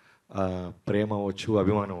ప్రేమ అవ్వచ్చు,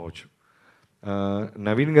 అభిమానం అవ్వచ్చు.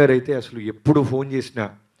 నవీన్ గారు అయితే అసలు ఎప్పుడు ఫోన్ చేసినా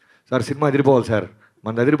సార్ సినిమా అదిరిపోవాలి సార్,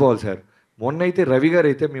 మనది అదిరిపోవాలి సార్. మొన్న అయితే రవి గారు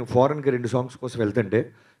అయితే మేము ఫారెన్కి 2 సాంగ్స్ కోసం వెళ్తుంటే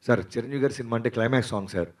సార్ చిరంజీవి గారి సినిమా అంటే క్లైమాక్స్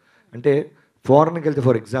సాంగ్ సార్ అంటే, ఫారెన్కి వెళ్తే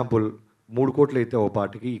ఫర్ ఎగ్జాంపుల్ 3 కోట్లు అయితే ఓ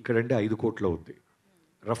పాటకి, ఇక్కడంటే 5 కోట్లు అవుద్ది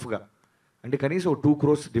రఫ్గా. అంటే కనీసం 2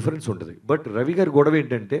 crores డిఫరెన్స్ ఉంటుంది. బట్ రవి గారి గొడవ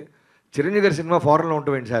ఏంటంటే చిరంజీవి గారి సినిమా ఫారెన్లో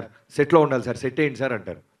ఉంటామేంటి సార్, సెట్లో ఉండాలి సార్, సెట్ ఏంటి సార్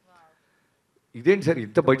అంటారు. ఇదేంటి సార్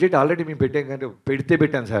ఇంత బడ్జెట్ ఆల్రెడీ మేము పెట్టాం కానీ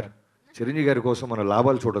పెట్టాను సార్, చిరంజీవి గారి కోసం మనం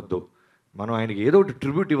లాభాలు చూడొద్దు, మనం ఆయనకి ఏదో ఒకటి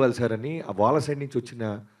ట్రిబ్యూట్ ఇవ్వాలి సార్ అని వాళ్ళ సైడ్ నుంచి వచ్చిన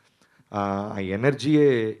ఆ ఎనర్జీయే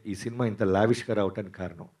ఈ సినిమా ఇంత లావిష్గా రావటానికి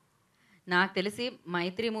కారణం. నాకు తెలిసి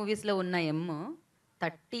మైత్రి మూవీస్లో ఉన్న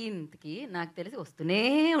 13th నాకు తెలిసి వస్తూనే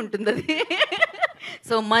ఉంటుంది అది.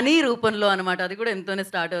 సో మనీ రూపంలో అనమాట, అది కూడా ఎంతోనే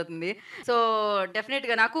స్టార్ట్ అవుతుంది. సో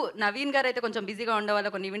డెఫినెట్గా నాకు నవీన్ గారు అయితే కొంచెం బిజీగా ఉండే వాళ్ళ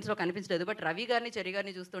కొన్ని ఈవెంట్స్లో కనిపించలేదు. బట్ రవి గారిని చెరి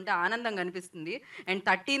గారిని చూస్తుంటే ఆనందం కనిపిస్తుంది. అండ్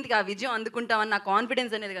 13th ఆ విజయం అందుకుంటామని నా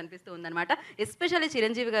కాన్ఫిడెన్స్ అనేది కనిపిస్తూ ఉందన్నమాట. ఎస్పెషల్లీ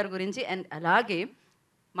చిరంజీవి గారి గురించి అండ్ అలాగే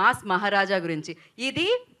మాస్ మహారాజా గురించి. ఇది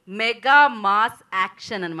మెగా మాస్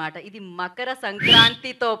యాక్షన్ అనమాట. ఇది మకర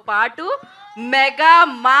సంక్రాంతితో పాటు మెగా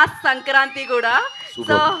మాస్ సంక్రాంతి కూడా.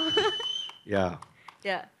 సో యా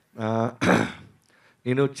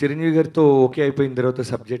నేను చిరంజీవి గారితో ఓకే అయిపోయిన తర్వాత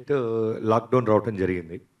సబ్జెక్ట్ లాక్డౌన్ రావటం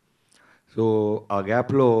జరిగింది. సో ఆ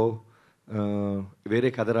గ్యాప్లో వేరే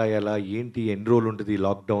కథ రాయాలా ఏంటి, ఎన్ని రోజులు ఉంటుంది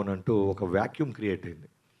లాక్డౌన్ అంటూ ఒక వ్యాక్యూమ్ క్రియేట్ అయింది.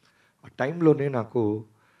 ఆ టైంలోనే నాకు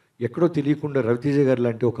ఎక్కడో తెలియకుండా రవితేజ గారు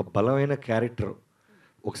లాంటి ఒక బలమైన క్యారెక్టర్,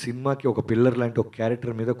 ఒక సినిమాకి ఒక పిల్లర్ లాంటి ఒక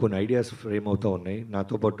క్యారెక్టర్ మీద కొన్ని ఐడియాస్ ఫ్రేమ్ అవుతూ ఉన్నాయి.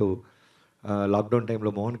 నాతో పాటు లాక్డౌన్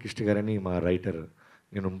టైంలో మోహన్ కృష్ణ గారని మా రైటర్,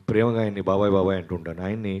 నేను ప్రేమగా ఆయన్ని బాబాయ్ బాబాయ్ అంటుంటాను,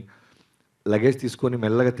 ఆయన్ని లగేజ్ తీసుకొని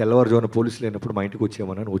మెల్లగా తెల్లవారుజామున పోలీసులు లేనప్పుడు మా ఇంటికి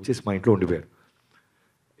వచ్చేయమని వచ్చేసి మా ఇంట్లో ఉండిపోయారు.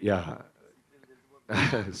 యా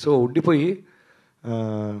సో ఉండిపోయి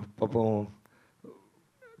పాపం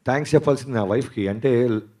థ్యాంక్స్ చెప్పాల్సింది నా వైఫ్కి. అంటే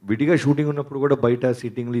విడిగా షూటింగ్ ఉన్నప్పుడు కూడా బయట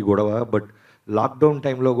సిట్టింగ్లు ఈ గొడవ, బట్ లాక్డౌన్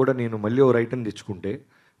టైంలో కూడా నేను మళ్ళీ ఓ రైటర్ని తెచ్చుకుంటే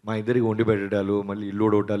మా ఇద్దరికి వండి పెట్టడాలు, మళ్ళీ ఇల్లు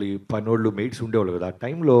ఓడవటాలు, పనోళ్ళు మెయిట్స్ ఉండేవాళ్ళు కదా. ఆ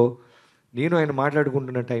టైంలో నేను ఆయన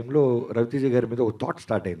మాట్లాడుకుంటున్న టైంలో రవితేజ గారి మీద ఒక థాట్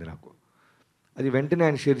స్టార్ట్ అయింది నాకు. అది వెంటనే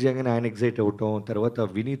ఆయన షేర్ చేయగానే ఆయన ఎగ్జైట్ అవ్వటం. తర్వాత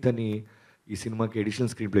వినీత్ అని ఈ సినిమాకి ఎడిషనల్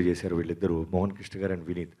స్క్రీన్ ప్లే చేశారు వీళ్ళిద్దరు, మోహన్ కృష్ణ గారు అండ్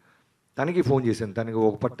వినీత్. తనకి ఫోన్ చేశాను. తనకి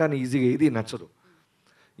ఒక పట్టాన్ని ఈజీగా ఏది నచ్చదు,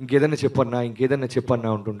 ఇంకేదన్నా చెప్పన్నా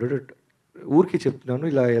అంటుంటాడు. ఊరికి చెప్తున్నాను,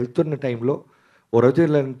 ఇలా వెళ్తున్న టైంలో ఓ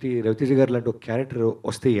రవితేజ గారు లాంటి ఒక క్యారెక్టర్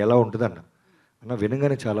వస్తే ఎలా ఉంటుంది అన్న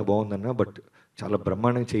వినగానే చాలా బాగుందన్న, బట్ చాలా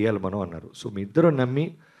బ్రహ్మాండంగా చేయాలి మనం అన్నారు. సో మీ ఇద్దరు నమ్మి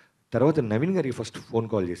తర్వాత నవీన్ గారికి ఫస్ట్ ఫోన్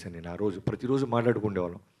కాల్ చేశాను నేను. ఆ రోజు ప్రతిరోజు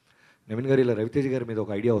మాట్లాడుకునేవాళ్ళం. నవీన్ గారు ఇలా రవితేజ గారి మీద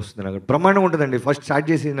ఒక ఐడియా వస్తుంది నాకు, బ్రహ్మాండంగా ఉంటుందండి, ఫస్ట్ స్టార్ట్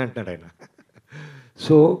చేసింది అంటున్నాడు ఆయన.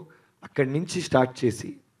 సో అక్కడి నుంచి స్టార్ట్ చేసి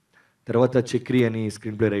తర్వాత చక్రి అని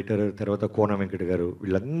స్క్రీన్ ప్లే రైటర్, తర్వాత కోన వెంకట గారు,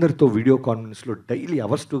 వీళ్ళందరితో వీడియో కాన్ఫరెన్స్లో డైలీ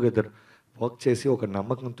అవర్స్ టుగెదర్ వర్క్ చేసి ఒక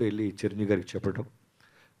నమ్మకంతో వెళ్ళి చిరంజీవి గారికి చెప్పడం.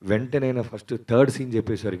 వెంటనే ఫస్ట్ థర్డ్ సీన్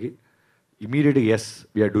చెప్పేసరికి ఇమీడియట్గా yes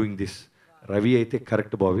we are doing this, Ravi అయితే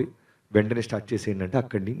కరెక్ట్ బావి, వెంటనే స్టార్ట్ చేసి ఏంటంటే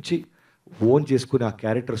అక్కడి నుంచి ఓన్ చేసుకుని ఆ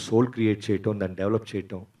క్యారెక్టర్ సోల్ క్రియేట్ చేయటం, దాన్ని డెవలప్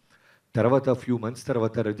చేయటం. తర్వాత ఫ్యూ మంత్స్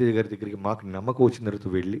తర్వాత రవితేజ గారి దగ్గరికి మాకు నమ్మకం వచ్చిన తర్వాత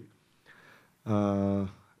వెళ్ళి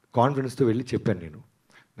కాన్ఫిడెన్స్తో వెళ్ళి చెప్పాను నేను.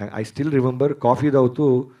 ఐ స్టిల్ రిమెంబర్ కాఫీ తాగుతూ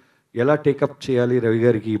ఎలా టేకప్ చేయాలి రవి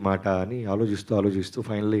గారికి ఈ మాట అని ఆలోచిస్తూ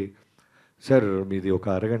ఫైనల్లీ సార్ మీది ఒక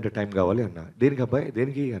అరగంట టైం కావాలి అన్న. దేనికి అబ్బాయి,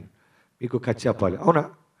 దేనికి అని, మీకు కథ చెప్పాలి. అవునా,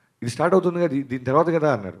 ఇది స్టార్ట్ అవుతుంది కదా, దీని తర్వాత కదా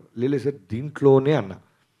అన్నారు. లేదు సార్ దీంట్లోనే అన్న.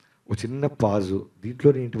 ఒక చిన్న పాజు,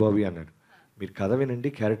 దీంట్లోనే ఏంటి బాబు అన్నాడు. మీరు కథ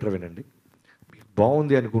వినండి, క్యారెక్టర్ వినండి, మీకు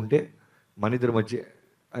బాగుంది అనుకుంటే మన ఇద్దరి మధ్య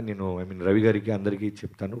నేను రవి గారికి అందరికీ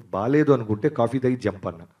చెప్తాను, బాగాలేదు అనుకుంటే కాఫీ తాగి జంప్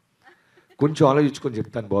అన్న, కొంచెం ఆలోచించుకొని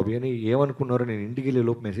చెప్తాను బాబీ అని. ఏమనుకున్నారో నేను ఇంటికి వెళ్ళే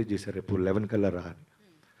లోపు మెసేజ్ చేశారు రేపు 11 కల్లా రా అని.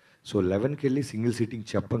 సో 11కి వెళ్ళి సింగిల్ సీటింగ్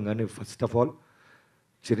చెప్పంగానే ఫస్ట్ ఆఫ్ ఆల్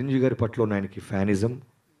చిరంజీవి గారి పట్ల ఉన్న ఆయనకి ఫ్యానిజం,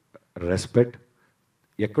 రెస్పెక్ట్,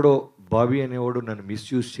 ఎక్కడో బాబీ అనేవాడు నన్ను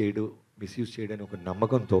మిస్యూజ్ చేయడని ఒక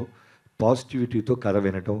నమ్మకంతో పాజిటివిటీతో కథ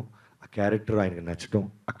వినటం, ఆ క్యారెక్టర్ ఆయనకు నచ్చటం.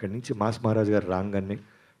 అక్కడి నుంచి మాస్ మహారాజ్ గారు రాగానే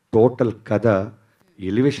టోటల్ కథ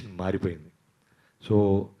ఎలివేషన్ మారిపోయింది. సో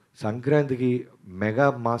సంక్రాంతికి mega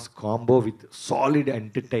mass combo with solid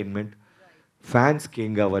entertainment. ఫ్యాన్స్కి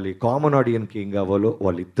ఏం కావాలి, కామన్ ఆడియన్స్కి ఏం కావాలో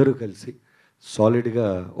వాళ్ళిద్దరూ కలిసి సాలిడ్గా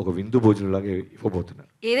ఒక విందు భోజనంలాగా ఇవ్వబోతున్నారు.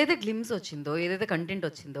 ఏదైతే గ్లిమ్స్ వచ్చిందో, ఏదైతే కంటెంట్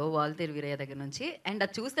వచ్చిందో వాల్తేరు వీరయ్య దగ్గర నుంచి, అండ్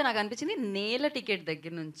అది చూస్తే నాకు అనిపించింది నేల టికెట్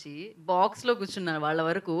దగ్గర నుంచి బాక్స్లో కూర్చున్న వాళ్ళ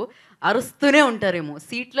వరకు అరుస్తూనే ఉంటారేమో,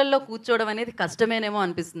 సీట్లలో కూర్చోవడం అనేది కష్టమేనేమో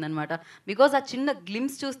అనిపిస్తుంది అనమాట. బికాజ్ ఆ చిన్న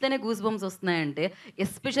గ్లిమ్స్ చూస్తేనే గూస్ బంప్స్ వస్తున్నాయంటే,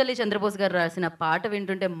 ఎస్పెషల్లీ చంద్రబోస్ గారు రాసిన పాట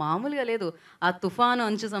వింటుంటే మామూలుగా లేదు. ఆ తుఫాను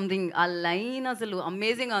అంచు సంథింగ్, ఆ లైన్ అసలు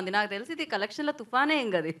అమేజింగ్గా ఉంది. నాకు తెలిసి ఇది కలెక్షన్లో తుఫానే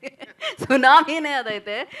ఏం కదా, సునామీనే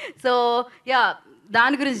అదైతే. సో యా,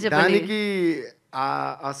 దాని గురించి చెప్పండి. దానికి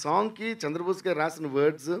ఆ సాంగ్కి చంద్రబోస్ గారు రాసిన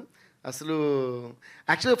వర్డ్స్ అసలు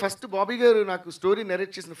యాక్చువల్గా ఫస్ట్ బాబీ గారు నాకు స్టోరీ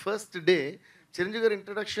నెరేట్ చేసిన ఫస్ట్ డే చిరంజీవి గారు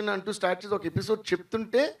ఇంట్రడక్షన్ అంటూ స్టార్ట్ చేసి ఒక ఎపిసోడ్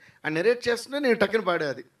చెప్తుంటే ఆ నెరేట్ చేస్తుంటే నేను టక్కన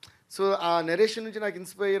పాడేది. సో ఆ నెరేషన్ నుంచి నాకు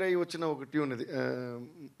ఇన్స్పైర్ అయ్యి వచ్చిన ఒక ట్యూన్ అది,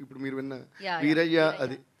 ఇప్పుడు మీరు విన్న వీరయ్య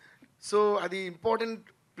అది. సో అది ఇంపార్టెంట్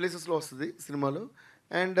ప్లేసెస్లో వస్తుంది సినిమాలో.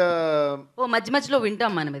 అండ్ ఓ మధ్య మధ్యలో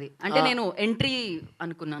వింటాం మనం ఇది, అంటే నేను ఎంట్రీ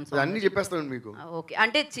అనుకున్నాను. సో అన్నీ చెప్పేస్తాను మీకు. ఓకే,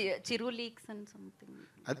 అంటే చిరు లీక్స్ అండ్ సంథింగ్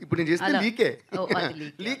అది ఇప్పుడు నేను చేస్తే లీకే.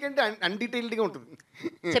 లీక్ లీక్ అంటే అన్డీటెయిల్డ్గా ఉంటుంది,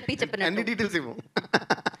 చెప్పిన అన్ని డీటెయిల్స్ ఇవ్వం.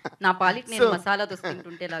 నా పాలిట్ నేను మసాలా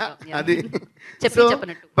దోసుకుంటుంటే అది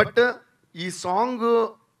చెప్పినట్టు. బట్ ఈ సాంగ్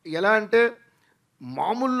ఎలా అంటే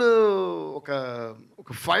మామూలు ఒక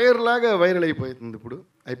ఫైర్ లాగా వైరల్ అయిపోతుంది, ఇప్పుడు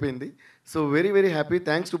అయిపోయింది. So very very happy,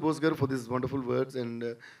 thanks to Bose గారు for this wonderful words. And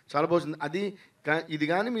చాలా బాగుంది అది. ఇది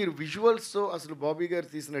కానీ మీరు విజువల్స్తో అసలు బాబీ గారు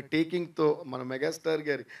తీసిన టేకింగ్తో మన మెగాస్టార్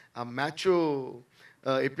గారి ఆ మ్యాచో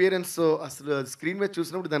ఎపియరెన్స్తో అసలు స్క్రీన్ మీద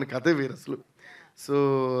చూసినప్పుడు దాని కథ వేరు అసలు. సో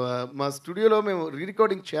మా స్టూడియోలో మేము రీ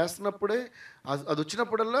రికార్డింగ్ చేస్తున్నప్పుడే అది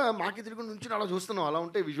వచ్చినప్పుడల్లా మాకి తిరిగి నుంచి అలా చూస్తున్నాం, అలా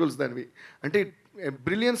ఉంటాయి విజువల్స్ దానివి. అంటే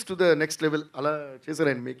brilliance to the next level అలా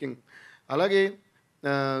చేశారు ఆయన మేకింగ్. అలాగే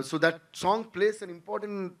so that song place an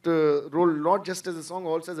important role, not just as a song,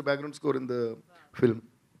 also as a background score in the film.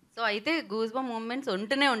 So అయితే గూస్ బంప్ మూమెంట్స్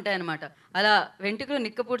ఉంటూనే ఉంటాయి అనమాట. అలా వెంట్రుకలు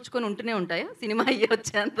నిక్కపొడుచుకొని ఉంటూనే ఉంటాయా సినిమా అయ్యి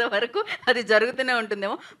వచ్చేంత వరకు, అది జరుగుతూనే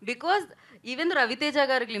ఉంటుందేమో. బికాజ్ ఈవెన్ రవితేజ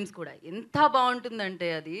గారి గ్లిమ్స్ కూడా ఎంత బాగుంటుందంటే,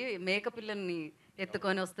 అది మేకపిల్లల్ని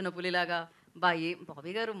ఎత్తుకొని వస్తున్న పులిలాగా.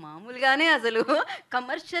 బాబీ గారు మామూలుగానే అసలు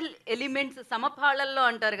కమర్షియల్ ఎలిమెంట్స్ సమపాళల్లో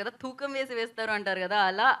అంటారు కదా, తూకం వేస్తారు అంటారు కదా,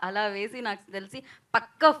 అలా వేసి నాకు తెలిసి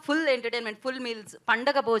పక్క ఫుల్ ఎంటర్టైన్మెంట్, ఫుల్ మీల్స్,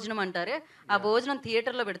 పండగ భోజనం అంటారే, ఆ భోజనం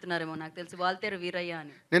థియేటర్లో పెడుతున్నారేమో నాకు తెలిసి, వాల్తేరు వీరయ్య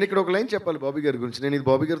అని. నేను ఇక్కడ ఒక లైన్ చెప్పాలి బాబీ గారి గురించి. నేను ఇది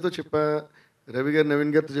బాబీ గారితో చెప్పా, రవి గారు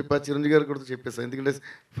నవీన్ గారితో చెప్పా, చిరంజీవి గారు కూడా చెప్పేస్తాను. ఎందుకంటే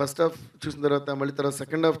ఫస్ట్ హాఫ్ చూసిన తర్వాత, మళ్ళీ తర్వాత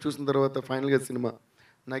సెకండ్ హాఫ్ చూసిన తర్వాత ఫైనల్గా సినిమా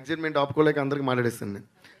నా ఎగ్జైట్మెంట్ ఆపుకోలేక అందరికి మాట్లాడేస్తాను నేను.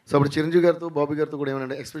 సో అప్పుడు చిరంజీవి గారితో బాబీ గారితో కూడా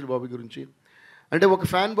ఏమన్నా, ఎస్పెషల్ బాబీ గురించి అంటే ఒక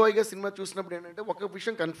ఫ్యాన్ బాయ్గా సినిమా చూసినప్పుడు ఏంటంటే ఒక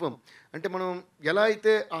విషయం కన్ఫర్మ్, అంటే మనం ఎలా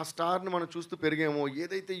అయితే ఆ స్టార్ని మనం చూస్తూ పెరిగామో,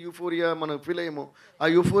 ఏదైతే యూఫోరియా మనం ఫీల్ అయ్యామో, ఆ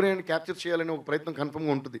యూఫోరియాని క్యాప్చర్ చేయాలనే ఒక ప్రయత్నం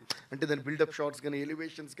కన్ఫర్మ్గా ఉంటుంది. అంటే దాని బిల్డప్ షాట్స్ కానీ,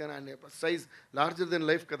 ఎలివేషన్స్ కానీ, and size larger than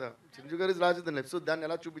life కదా, చిరంజీవి గారు is larger than life. So దాన్ని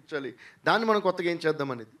ఎలా చూపించాలి, దాన్ని మనం కొత్తగా ఏం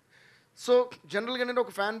చేద్దాం అనేది. సో జనరల్గా ఏంటంటే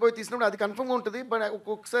ఒక ఫ్యాన్ బాయ్ తీసినప్పుడు అది కన్ఫర్మ్గా ఉంటుంది, బట్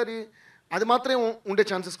ఒక్కొక్కసారి అది మాత్రమే ఉండే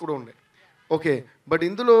ఛాన్సెస్ కూడా ఉన్నాయి. ఓకే, బట్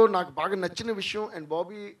ఇందులో నాకు బాగా నచ్చిన విషయం and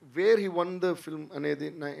Bobby where he one the film అనేది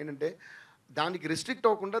ఏంటంటే దానికి రెస్ట్రిక్ట్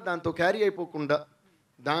అవ్వకుండా, దాంతో క్యారీ అయిపోకుండా,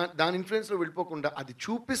 దాని ఇన్ఫ్లుయెన్స్లో వెళ్ళిపోకుండా అది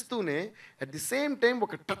చూపిస్తూనే అట్ ది సేమ్ టైం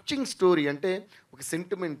ఒక టచింగ్ స్టోరీ, అంటే ఒక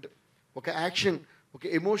సెంటిమెంట్, ఒక యాక్షన్, ఒక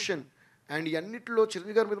ఎమోషన్, అండ్ ఇవన్నిటిలో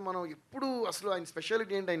చిరంజీవి గారి మీద మనం ఎప్పుడు అసలు ఆయన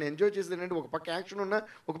స్పెషాలిటీ ఏంటి, ఆయన ఎంజాయ్ చేసేది ఏంటంటే ఒక పక్క యాక్షన్ ఉన్నా,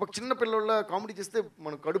 ఒక పక్క చిన్న పిల్లల కామెడీ చేస్తే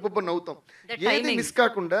మనం కడుపుబ్బ నవ్వుతాం, ఏది మిస్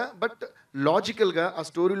కాకుండా బట్ లాజికల్గా ఆ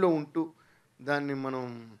స్టోరీలో ఉంటూ దాన్ని మనం,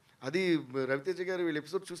 అది రవితేజ గారి వీళ్ళ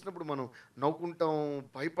ఎపిసోడ్ చూసినప్పుడు మనం నవ్వుకుంటాం,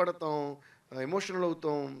 భయపడతాం, ఎమోషనల్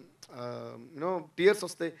అవుతాం, యూనో టీయర్స్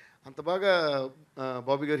వస్తాయి. అంత బాగా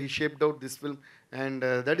బాబీ గారు he shaped out this film and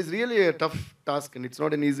that is really a tough task and it's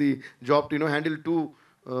not an easy job to handle two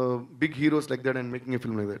big heroes like that and making a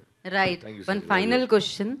film like that. Right. One final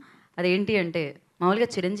question, అదేంటి అంటే మామూలుగా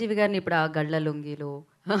చిరంజీవి గారిని ఇప్పుడు ఆ గళ్ళ లొంగిలో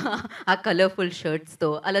ఆ colourful షర్ట్స్తో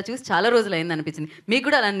అలా చూసి చాలా రోజులు అయింది అనిపించింది. మీకు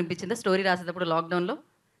కూడా అలా అనిపించిందా స్టోరీ రాసేటప్పుడు లాక్డౌన్లో?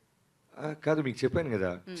 కాదు, మీకు చెప్పాను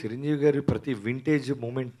కదా, చిరంజీవి గారి ప్రతి వింటేజ్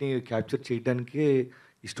మూమెంట్ని క్యాప్చర్ చేయడానికే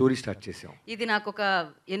ఈ స్టోరీ స్టార్ట్ చేసాం. ఇది నాకు ఒక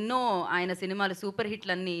ఎన్నో ఆయన సినిమాలు సూపర్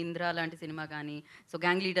హిట్లన్నీ, ఇంద్ర లాంటి సినిమా కానీ, సో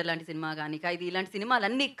గ్యాంగ్ లీడర్ లాంటి సినిమా కానీ, ఇది ఇలాంటి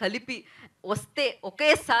సినిమాలన్నీ కలిపి వస్తే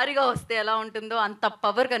ఒకేసారిగా వస్తే ఎలా ఉంటుందో అంత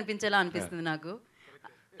పవర్ కనిపించేలా అనిపిస్తుంది నాకు.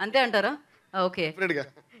 అంతే అంటారా? Okay,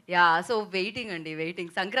 yeah. సో వెయిటింగ్ అండి, వెయిటింగ్.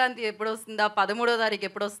 సంక్రాంతి ఎప్పుడు వస్తుందా, 13వ తారీఖు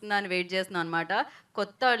ఎప్పుడు వస్తుందా అని వెయిట్ చేస్తున్నాం అనమాట.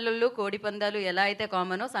 కొత్త అల్లుళ్ళు, కోడి పందాలు ఎలా అయితే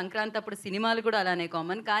కామనో, సంక్రాంతి అప్పుడు సినిమాలు కూడా అలానే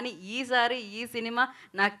కామన్. కానీ ఈసారి ఈ సినిమా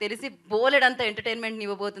నాకు తెలిసి బోలెడంత ఎంటర్టైన్మెంట్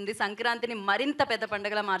ఇవ్వబోతుంది, సంక్రాంతిని మరింత పెద్ద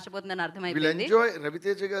పండుగలా మార్చబోతుందని అర్థమైపోయింది.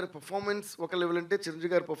 రవితేజ గారి పర్ఫార్మెన్స్ ఒక లెవెల్ అంటే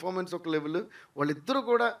చిరంజీవి గారి పర్ఫార్మెన్స్ ఒక లెవెల్, వాళ్ళిద్దరూ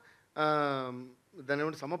కూడా దాని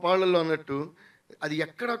ఏమంటే సమపాళ్ళల్లో అన్నట్టు అది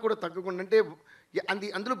ఎక్కడా కూడా తగ్గకుండా, అంటే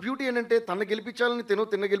అందులో బ్యూటీ ఏంటంటే తన గెలిపించాలని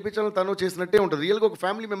తిన్న గెలిపించాలని తను చేసినట్టే ఉంటుంది. రియల్గా ఒక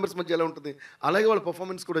ఫ్యామిలీ మెంబర్స్ మధ్య ఎలా ఉంటుంది అలాగే వాళ్ళ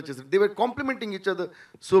పర్ఫార్మెన్స్ కూడా చేశారు. They were complimenting each other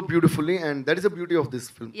so beautifully and that is the beauty of this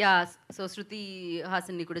film. Yeah. So శృతి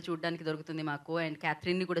హాసన్ని కూడా చూడడానికి దొరుకుతుంది మాకు, అండ్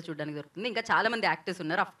క్యాథరిన్ని కూడా చూడడానికి దొరుకుతుంది. ఇంకా చాలా మంది యాక్టర్స్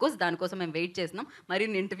ఉన్నారు. అఫ్ కోర్స్ దానికోసం మేము వెయిట్ చేస్తున్నాం.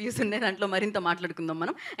 మరిన్ని ఇంటర్వ్యూస్ ఉన్నాయి, దాంట్లో మరింత మాట్లాడుకుందాం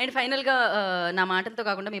మనం. అండ్ ఫైనల్గా నా మాటలతో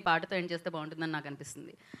కాకుండా మీ పాటతో ఎండ్ చేస్తే బాగుంటుందని నాకు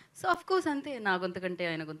అనిపిస్తుంది. సో అఫ్ కోర్స్ అంతే, నా గొంతు కంటే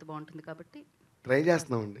ఆయన గొంతు బాగుంటుంది కాబట్టి ట్రై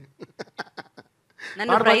చేస్తున్నామండి.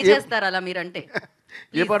 నన్ను ట్రై చేస్తారు అలా మీరంటే.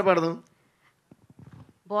 ఏ పాట పాడదాం?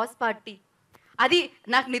 Boss party. అది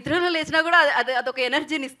నాకు నిద్రలో లేచినా కూడా అదొక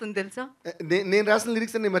ఎనర్జీని ఇస్తుంది తెలుసా. నేను రాసిన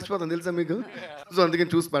లిరిక్స్ నేను మర్చిపోతాను తెలుసా మీకు, సో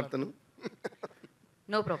అందుకని చూసి పాడతాను.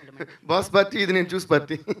 No problem. బాస్ పార్టీ ఇది నేను చూసి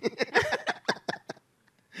పార్టీ.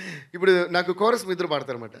 ఇప్పుడు నాకు కోరస్ మీ ఇద్దరు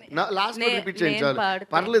పాడతారు అనమాట. లాస్ట్ రిపీట్ చేయండి చాలు,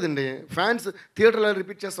 పర్లేదండి. ఫ్యాన్స్ థియేటర్లో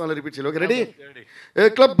రిపీట్ చేస్తాం, అలా రిపీట్ చేయాలి. Okay, ready? ఏ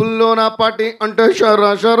క్లబ్బుల్లో నా పార్టీ అంటే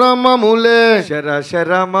షరా షరా మామూలే, షరా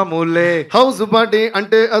షరా మామూలే. హౌస్ పార్టీ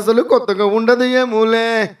అంటే అసలు కొత్తగా ఉండదు ఏమూలే,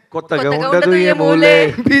 కొత్తగా ఉండదు ఏమూలే.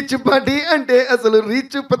 బీచ్ పార్టీ అంటే అసలు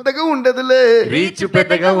రీచ్ పెద్దగా ఉండదులే, రీచ్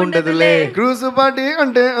పెద్దగా ఉండదులే. క్రూజ్ పార్టీ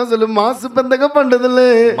అంటే అసలు మాసు పెద్దగా పండదులే,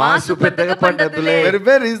 మాసు పెద్దగా పండదులే.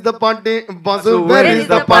 Where is the party boss, where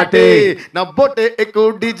is the party, నా బోటే ఎక్కువ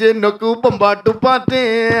డీజే నొక్కు బొంబాటు party.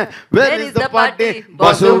 Where is the party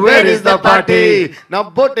boss, where is the party, నా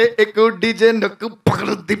బోటే ఎక్కువ డీజే నొక్కు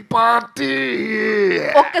పగలుద్ది పార్టీ.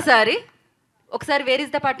 ఒకసారి వేర్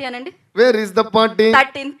ఇస్ ద పార్టీ అనండి. Where is the party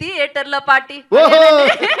 13th థియేటర్లో party.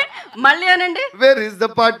 మళ్ళీ అనండి. Where is the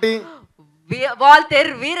party Waltair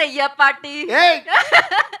Veeraiah party.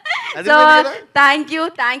 So thank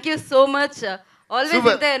you so much. Always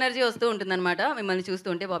ఇంత energy వస్తూ ఉంటుంది అనమాట మిమ్మల్ని చూస్తూ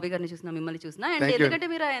ఉంటే, బాబీ గారిని చూసినా, మిమ్మల్ని చూసినా. అండ్ ఎందుకంటే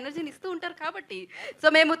మీరు ఆ ఎనర్జీని ఇస్తూ ఉంటారు కాబట్టి. సో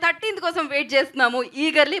మేము 13th కోసం వెయిట్ చేస్తున్నాము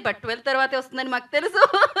ఈగర్లీ. బట్ 12th తర్వాతే వస్తుందని మాకు తెలుసు.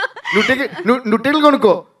 నువ్వు టికెట్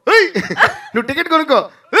కొనుక్కో, నువ్వు టికెట్ కొనుక్కో,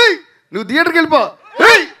 నువ్వు థియేటర్కి వెళ్ళిపో,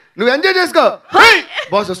 నువ్వు ఎంజాయ్ చేసుకో.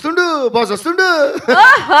 బాస్ వస్తుండు, బాస్ వస్తుండు.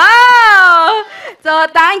 So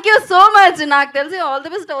thank you so much. నాకు తెలిసి ఆల్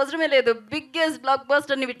ది బెస్ట్ అవసరమే లేదు. బిగ్గెస్ట్ బ్లాక్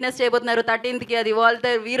బస్టర్ని విట్నెస్ చేయబోతున్నారు 13th, అది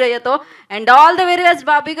Walter వీరయ్యతో. And all the very best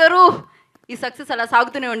Bobby గారు. ఈ సక్సెస్ అలా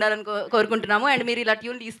సాగుతూనే ఉండాలని కోరుకుంటున్నాము. అండ్ మీరు ఇలా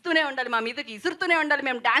ట్యూన్లు ఇస్తూనే ఉండాలి, మా మీదకి ఇసురుతూనే ఉండాలి.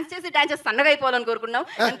 మేము డాన్స్ చేసి సన్నగా అయిపోవాలని కోరుకుంటున్నాం.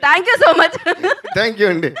 Thank you so much. Thank you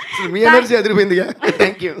అండి, మీ ఎనర్జీ అదిరిపోయిందిగా.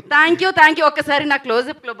 Thank you. ఒక్కసారి నా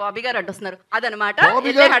క్లోజప్లో బాబీ గారు అడ్డొస్తున్నారు, అదనమాట.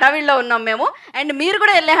 వెళ్ళే హడావిడిలో ఉన్నాం మేము, అండ్ మీరు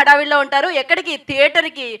కూడా వెళ్ళే హడావిడిలో ఉంటారు. ఎక్కడికి?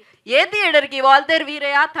 థియేటర్కి. ఏ థియేటర్కి? వాల్తేర్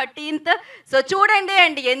వీరయ్య 13th. సో చూడండి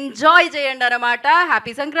అండ్ ఎంజాయ్ చేయండి అనమాట.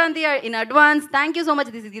 Happy Sankranti in advance. Thank you so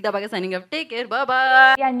much. This is Gita బాగా signing off. Take care, by by.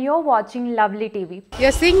 And you're watching Lovely TV.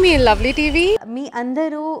 You're seeing me in Lovely TV. మీ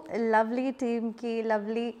అందరూ లవ్లీ టీమ్కి,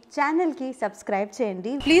 lovely ఛానల్కి subscribe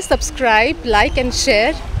చేయండి. Please subscribe, like and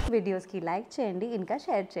share. వీడియోస్కి like చేయండి, ఇంకా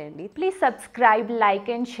share చేయండి. Please subscribe, like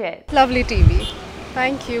and share. Lovely TV.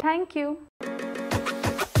 Thank you. Thank you.